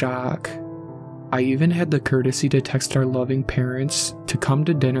him in shock. I even had the courtesy to text our loving parents to come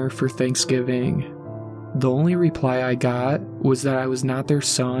to dinner for Thanksgiving. The only reply I got was that I was not their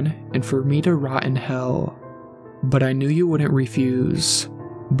son and for me to rot in hell. But I knew you wouldn't refuse,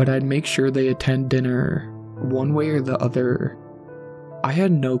 but I'd make sure they attend dinner, one way or the other. I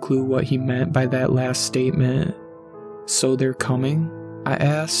had no clue what he meant by that last statement. So they're coming? I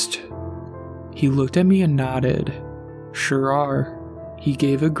asked. He looked at me and nodded. Sure are. He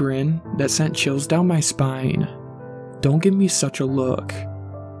gave a grin that sent chills down my spine. Don't give me such a look.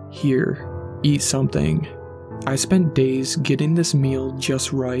 Here. Eat something. I spent days getting this meal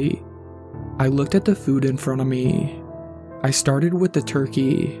just right. I looked at the food in front of me. I started with the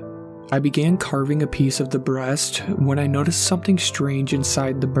turkey. I began carving a piece of the breast when I noticed something strange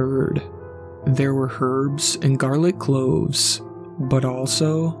inside the bird. There were herbs and garlic cloves, but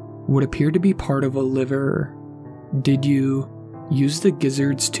also what appeared to be part of a liver. Did you use the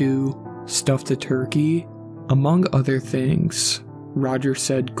gizzards to stuff the turkey? Among other things, Roger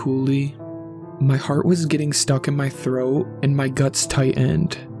said coolly. My heart was getting stuck in my throat and my guts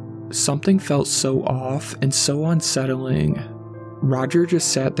tightened. Something felt so off and so unsettling. Roger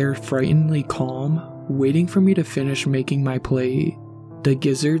just sat there frighteningly calm, waiting for me to finish making my plate. The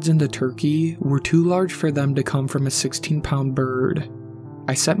gizzards and the turkey were too large for them to come from a 16-pound bird.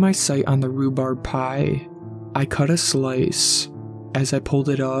 I set my sight on the rhubarb pie. I cut a slice. As I pulled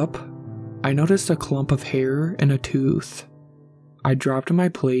it up, I noticed a clump of hair and a tooth. I dropped my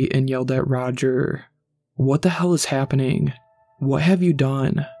plate and yelled at Roger. What the hell is happening? What have you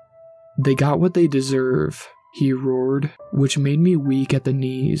done? They got what they deserve, he roared, which made me weak at the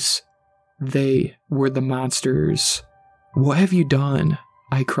knees. They were the monsters. What have you done?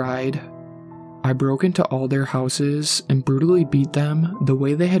 I cried. I broke into all their houses and brutally beat them the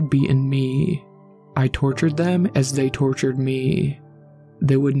way they had beaten me. I tortured them as they tortured me.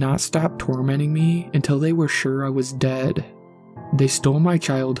 They would not stop tormenting me until they were sure I was dead. They stole my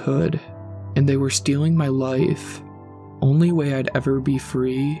childhood, and they were stealing my life. Only way I'd ever be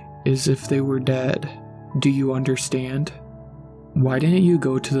free is if they were dead. Do you understand? Why didn't you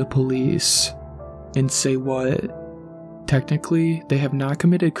go to the police? And say what? Technically, they have not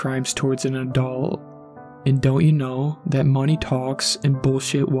committed crimes towards an adult. And don't you know that money talks and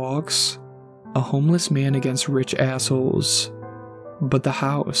bullshit walks? A homeless man against rich assholes. But the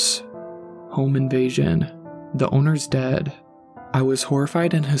house. Home invasion. The owner's dead. I was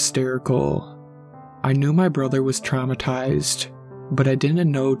horrified and hysterical. I knew my brother was traumatized, but I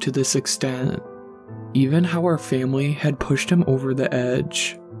didn't know to this extent. Even how our family had pushed him over the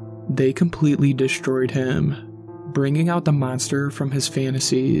edge. They completely destroyed him, bringing out the monster from his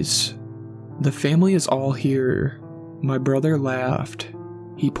fantasies. The family is all here. My brother laughed.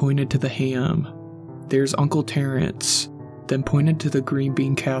 He pointed to the ham. There's Uncle Terrence, then pointed to the green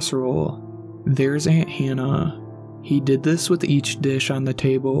bean casserole. There's Aunt Hannah. He did this with each dish on the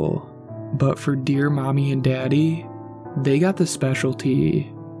table. But for dear mommy and daddy, they got the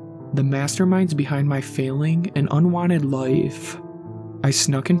specialty. The masterminds behind my failing and unwanted life. I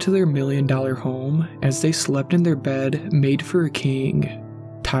snuck into their $1 million home as they slept in their bed made for a king,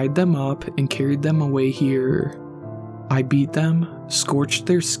 tied them up and carried them away here. I beat them, scorched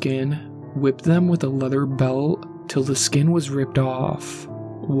their skin, whipped them with a leather belt till the skin was ripped off,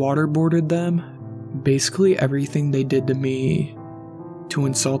 waterboarded them, basically everything they did to me. To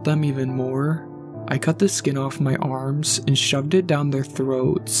insult them even more, I cut the skin off my arms and shoved it down their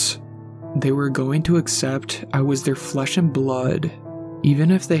throats. They were going to accept I was their flesh and blood.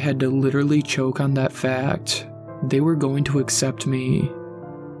 Even if they had to literally choke on that fact, they were going to accept me.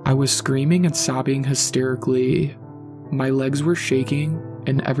 I was screaming and sobbing hysterically. My legs were shaking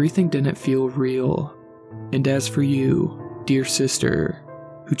and everything didn't feel real. And as for you, dear sister,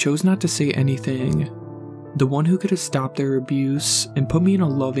 who chose not to say anything, the one who could have stopped their abuse and put me in a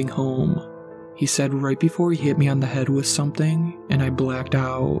loving home, he said right before he hit me on the head with something and I blacked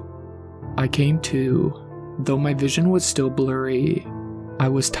out. I came to, though my vision was still blurry. I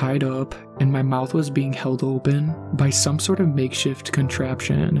was tied up and my mouth was being held open by some sort of makeshift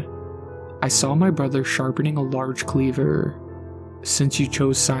contraption. I saw my brother sharpening a large cleaver. Since you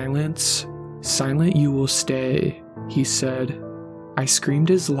chose silence, silent you will stay, he said. I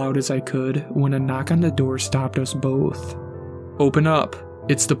screamed as loud as I could when a knock on the door stopped us both. Open up,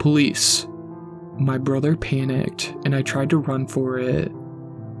 it's the police. My brother panicked and I tried to run for it,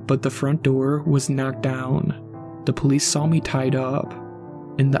 but the front door was knocked down. The police saw me tied up,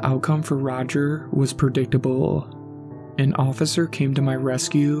 and the outcome for Roger was predictable. An officer came to my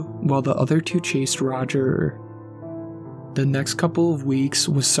rescue while the other two chased Roger. The next couple of weeks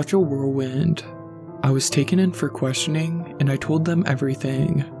was such a whirlwind. I was taken in for questioning and I told them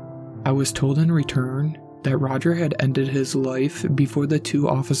everything. I was told in return that Roger had ended his life before the two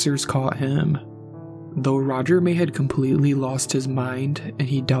officers caught him. Though Roger may have completely lost his mind and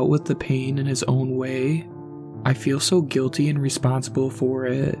he dealt with the pain in his own way, I feel so guilty and responsible for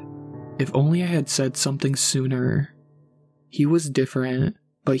it. If only I had said something sooner. He was different,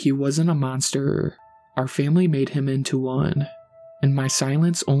 but he wasn't a monster. Our family made him into one, and my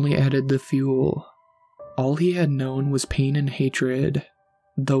silence only added the fuel. All he had known was pain and hatred.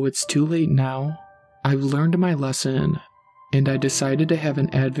 Though it's too late now, I've learned my lesson, and I decided to have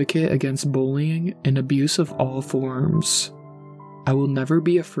an advocate against bullying and abuse of all forms. I will never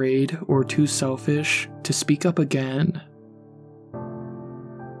be afraid or too selfish to speak up again.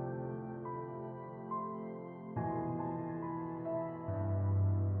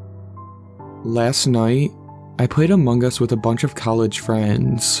 Last night, I played Among Us with a bunch of college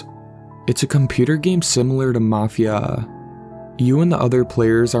friends. It's a computer game similar to Mafia. You and the other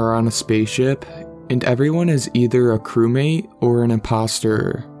players are on a spaceship, and everyone is either a crewmate or an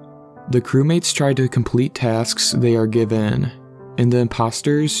imposter. The crewmates try to complete tasks they are given, and the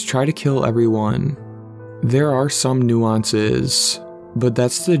imposters try to kill everyone. There are some nuances, but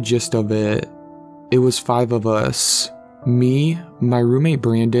that's the gist of it. It was 5 of us. Me, my roommate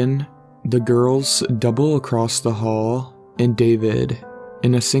Brandon, the girls double across the hall, and David,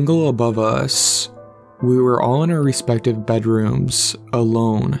 and a single above us. We were all in our respective bedrooms,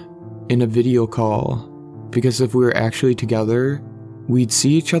 alone, in a video call, because if we were actually together, we'd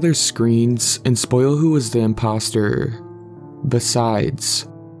see each other's screens and spoil who was the imposter. Besides,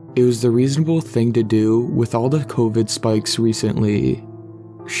 it was the reasonable thing to do with all the COVID spikes recently.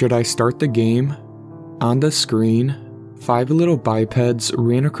 Should I start the game? On the screen, 5 little bipeds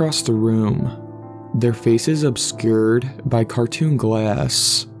ran across the room. their faces obscured by cartoon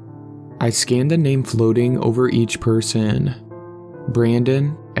glass. I scanned the name floating over each person.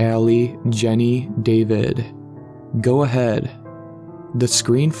 Brandon, Allie, Jenny, David. Go ahead. The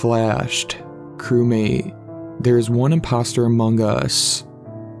screen flashed. Crewmate. There is one imposter among us.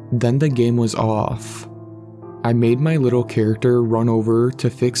 Then the game was off. I made my little character run over to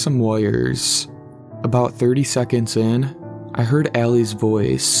fix some wires. About 30 seconds in, I heard Allie's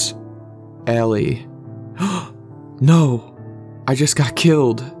voice. Allie. No! I just got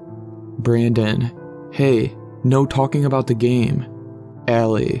killed. Brandon. Hey, no talking about the game.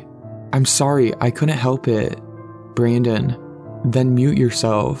 Allie. I'm sorry, I couldn't help it. Brandon. Then mute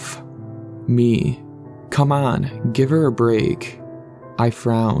yourself. Me. Come on, give her a break. I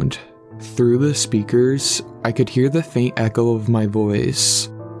frowned. Through the speakers, I could hear the faint echo of my voice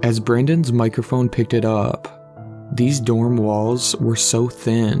as Brandon's microphone picked it up. These dorm walls were so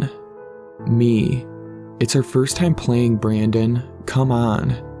thin. Me. It's our first time playing, Brandon. Come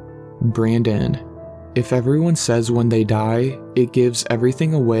on. Brandon. If everyone says when they die, it gives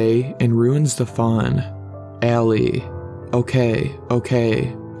everything away and ruins the fun. Allie.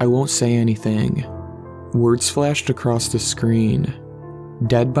 Okay, I won't say anything. Words flashed across the screen.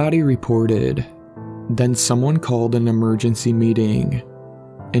 Dead body reported. Then someone called an emergency meeting,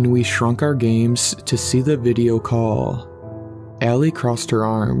 and we shrunk our games to see the video call. Allie crossed her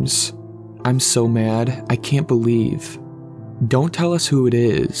arms. I'm so mad, I can't believe. Don't tell us who it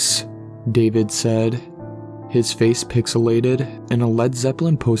is, David said, his face pixelated and a Led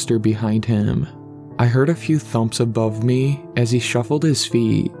Zeppelin poster behind him. I heard a few thumps above me as he shuffled his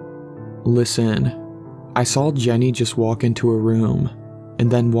feet. Listen, I saw Jenny just walk into a room and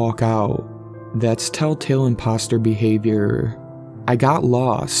then walk out. That's telltale imposter behavior. I got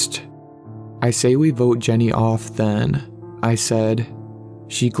lost. I say we vote Jenny off then, I said.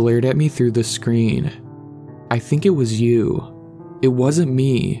 She glared at me through the screen. I think it was you. It wasn't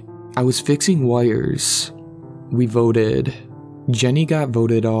me. I was fixing wires. We voted. Jenny got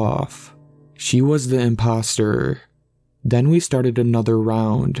voted off. She was the imposter. Then we started another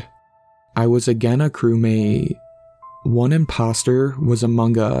round. I was again a crewmate. One imposter was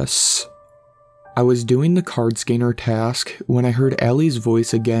among us. I was doing the card scanner task when I heard Allie's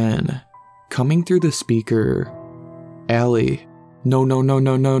voice again, coming through the speaker. Allie.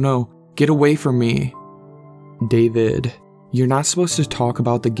 No. Get away from me. David. You're not supposed to talk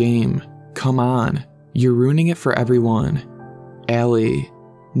about the game. Come on. You're ruining it for everyone. Allie.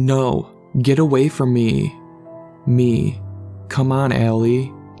 No. Get away from me. Me. Come on,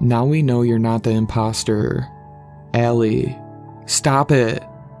 Allie. Now we know you're not the imposter. Allie. Stop it.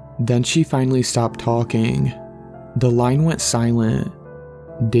 Then she finally stopped talking. The line went silent.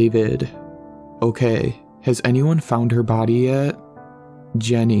 David. Okay, has anyone found her body yet?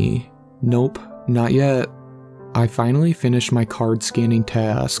 Jenny. Nope, not yet. I finally finished my card scanning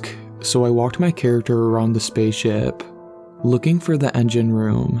task, so I walked my character around the spaceship, looking for the engine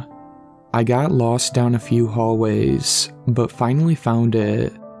room. I got lost down a few hallways, but finally found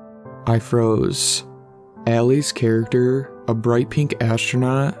it. I froze. Allie's character, a bright pink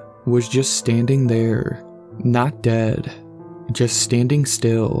astronaut, was just standing there, not dead, just standing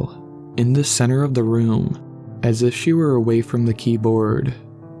still, in the center of the room, as if she were away from the keyboard.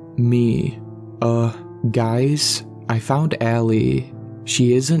 Me. Guys, I found Allie.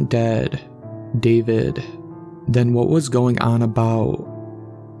 She isn't dead. David. Then what was going on about?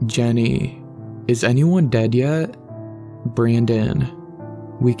 Jenny. Is anyone dead yet? Brandon.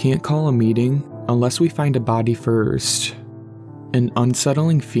 We can't call a meeting unless we find a body first. An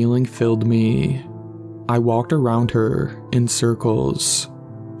unsettling feeling filled me. I walked around her in circles.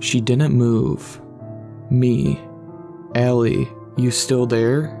 She didn't move. Me. Allie, you still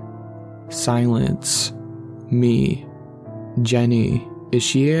there? Silence. Me. Jenny, is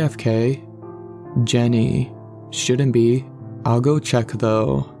she AFK? Jenny. Shouldn't be. I'll go check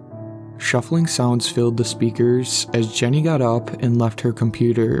though. Shuffling sounds filled the speakers as Jenny got up and left her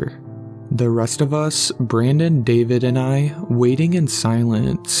computer. The rest of us, Brandon, David, and I, waiting in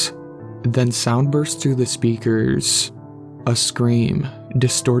silence. Then sound burst through the speakers. A scream,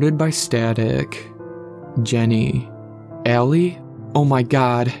 distorted by static. Jenny. Allie? Oh my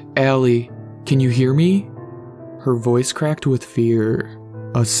god, Allie, can you hear me? Her voice cracked with fear.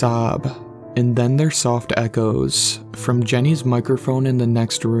 A sob. And then their soft echoes from Jenny's microphone in the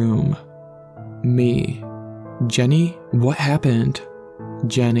next room. Me. Jenny, what happened?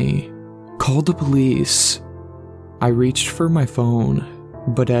 Jenny. Call the police. I reached for my phone,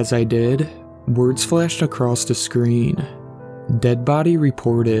 but as I did, words flashed across the screen. Dead body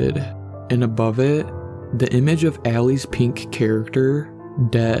reported, and above it, the image of Allie's pink character,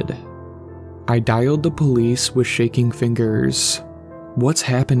 dead. I dialed the police with shaking fingers. What's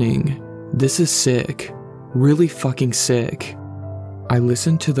happening? This is sick. Really fucking sick. I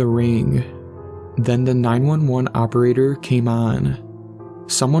listened to the ring. Then the 911 operator came on.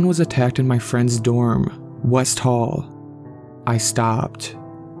 Someone was attacked in my friend's dorm, West Hall. I stopped.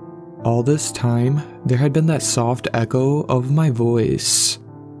 All this time, there had been that soft echo of my voice.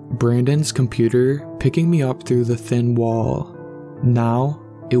 Brandon's computer picking me up through the thin wall. Now,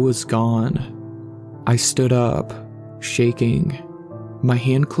 it was gone. I stood up, shaking. My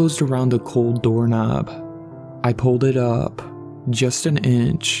hand closed around the cold doorknob. I pulled it up, just an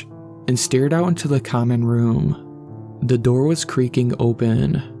inch, and stared out into the common room. The door was creaking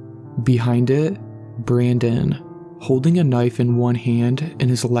open. Behind it, Brandon, holding a knife in one hand and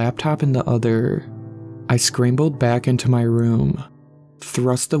his laptop in the other. I scrambled back into my room,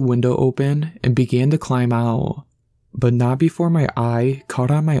 thrust the window open, and began to climb out, but not before my eye caught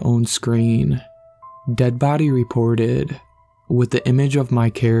on my own screen. Dead body reported, with the image of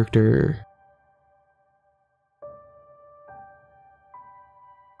my character.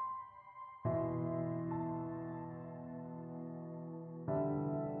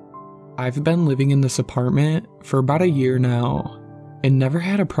 I've been living in this apartment for about a year now, and never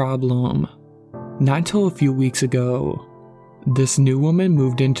had a problem. Not until a few weeks ago. This new woman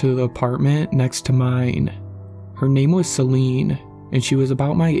moved into the apartment next to mine. Her name was Celine, and she was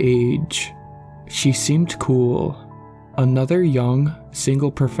about my age. She seemed cool. Another young, single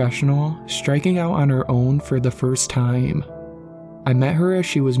professional striking out on her own for the first time. I met her as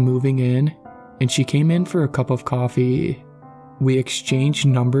she was moving in, and she came in for a cup of coffee. We exchanged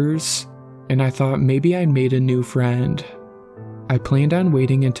numbers, and I thought maybe I'd made a new friend. I planned on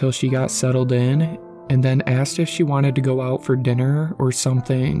waiting until she got settled in, and then asked if she wanted to go out for dinner or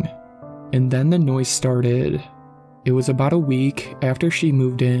something. And then the noise started. It was about a week after she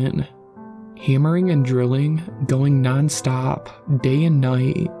moved in. Hammering and drilling, going non-stop, day and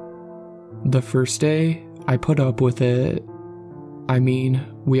night. The first day, I put up with it. I mean,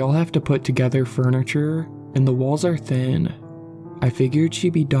 we all have to put together furniture, and the walls are thin. I figured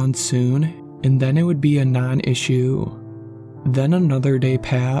she'd be done soon, and then it would be a non-issue. Then another day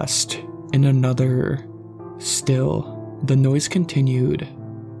passed, and another. Still, the noise continued.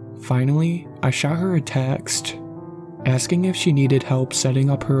 Finally, I shot her a text, asking if she needed help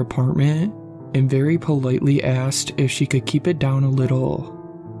setting up her apartment, and very politely asked if she could keep it down a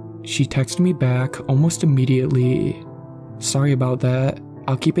little. She texted me back almost immediately. Sorry about that,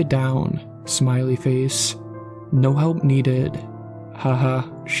 I'll keep it down, smiley face. No help needed.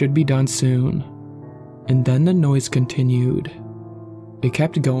 Haha, should be done soon. And then the noise continued. It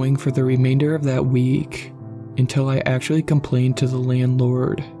kept going for the remainder of that week, until I actually complained to the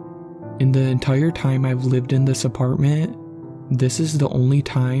landlord. In the entire time I've lived in this apartment, this is the only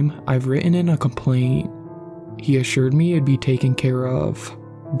time I've written in a complaint. He assured me it'd be taken care of,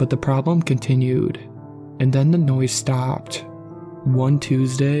 but the problem continued, and then the noise stopped. One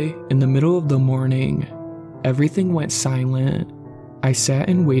Tuesday, in the middle of the morning, everything went silent. I sat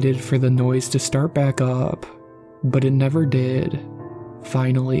and waited for the noise to start back up, but it never did.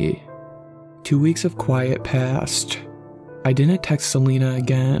 Finally, 2 weeks of quiet passed. I didn't text Selena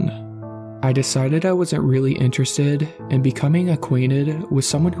again. I decided I wasn't really interested in becoming acquainted with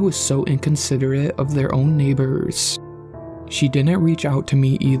someone who was so inconsiderate of their own neighbors. She didn't reach out to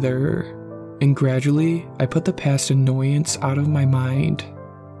me either, and gradually I put the past annoyance out of my mind.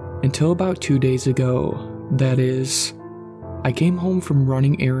 Until about 2 days ago, that is. I came home from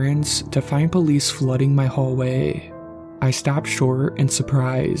running errands to find police flooding my hallway. I stopped short in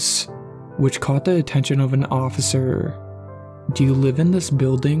surprise, which caught the attention of an officer. "Do you live in this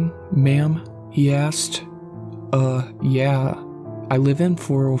building, ma'am?" he asked. Yeah. I live in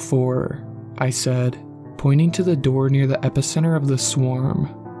 404, I said, pointing to the door near the epicenter of the swarm.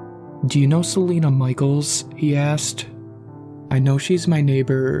 "Do you know Selena Michaels?" he asked. "I know she's my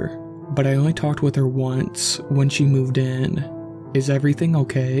neighbor, but I only talked with her once when she moved in. Is everything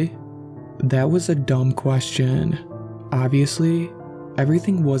okay?" That was a dumb question. Obviously,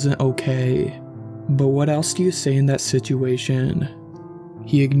 everything wasn't okay. But what else do you say in that situation?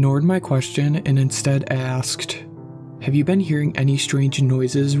 He ignored my question and instead asked, "Have you been hearing any strange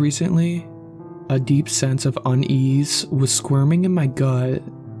noises recently?" A deep sense of unease was squirming in my gut.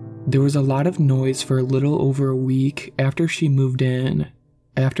 There was a lot of noise for a little over a week after she moved in.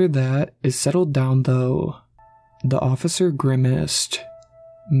 After that, it settled down though. The officer grimaced.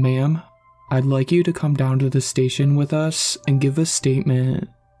 "Ma'am, I'd like you to come down to the station with us and give a statement."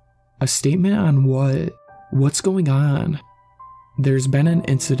 "A statement on what? What's going on?" "There's been an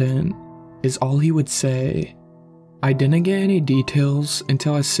incident," is all he would say. I didn't get any details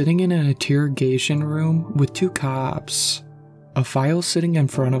until I was sitting in an interrogation room with 2 cops. A file sitting in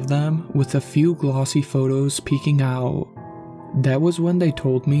front of them with a few glossy photos peeking out. That was when they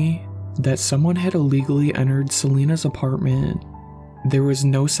told me that someone had illegally entered Selena's apartment. There was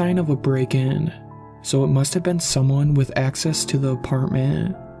no sign of a break-in, so it must have been someone with access to the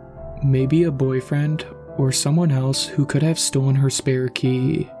apartment. Maybe a boyfriend or someone else who could have stolen her spare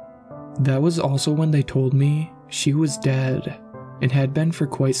key. That was also when they told me she was dead and had been for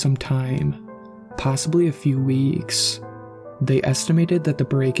quite some time, possibly a few weeks. They estimated that the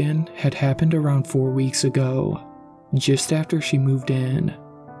break-in had happened around 4 weeks ago, just after she moved in.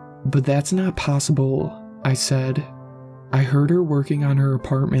 But that's not possible, I said. I heard her working on her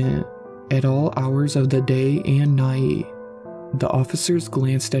apartment at all hours of the day and night. The officers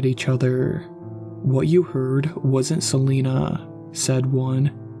glanced at each other. What you heard wasn't Selena, said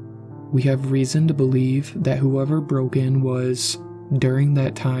one. We have reason to believe that whoever broke in was, during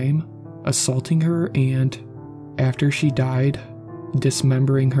that time, assaulting her and, after she died,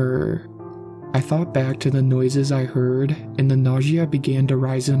 dismembering her. I thought back to the noises I heard and the nausea began to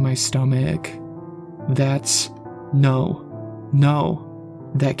rise in my stomach.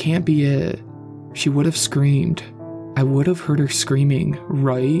 No, that can't be it. She would have screamed. I would have heard her screaming,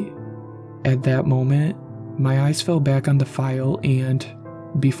 right? At that moment, my eyes fell back on the file and,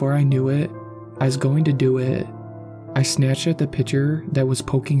 before I knew it, I was going to do it. I snatched at the picture that was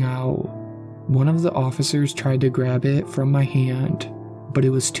poking out. One of the officers tried to grab it from my hand, but it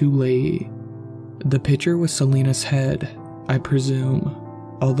was too late. The picture was Selena's head, I presume,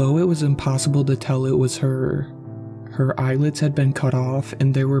 although it was impossible to tell it was her. Her eyelids had been cut off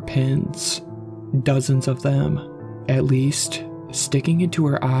and there were pins, dozens of them, at least, sticking into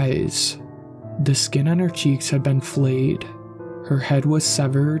her eyes. The skin on her cheeks had been flayed. Her head was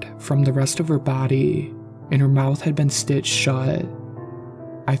severed from the rest of her body, and her mouth had been stitched shut.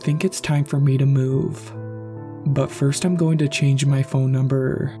 I think it's time for me to move. But first I'm going to change my phone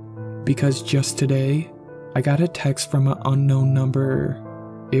number, because just today, I got a text from an unknown number.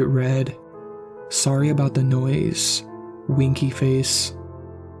 It read, "Sorry about the noise. Winky face."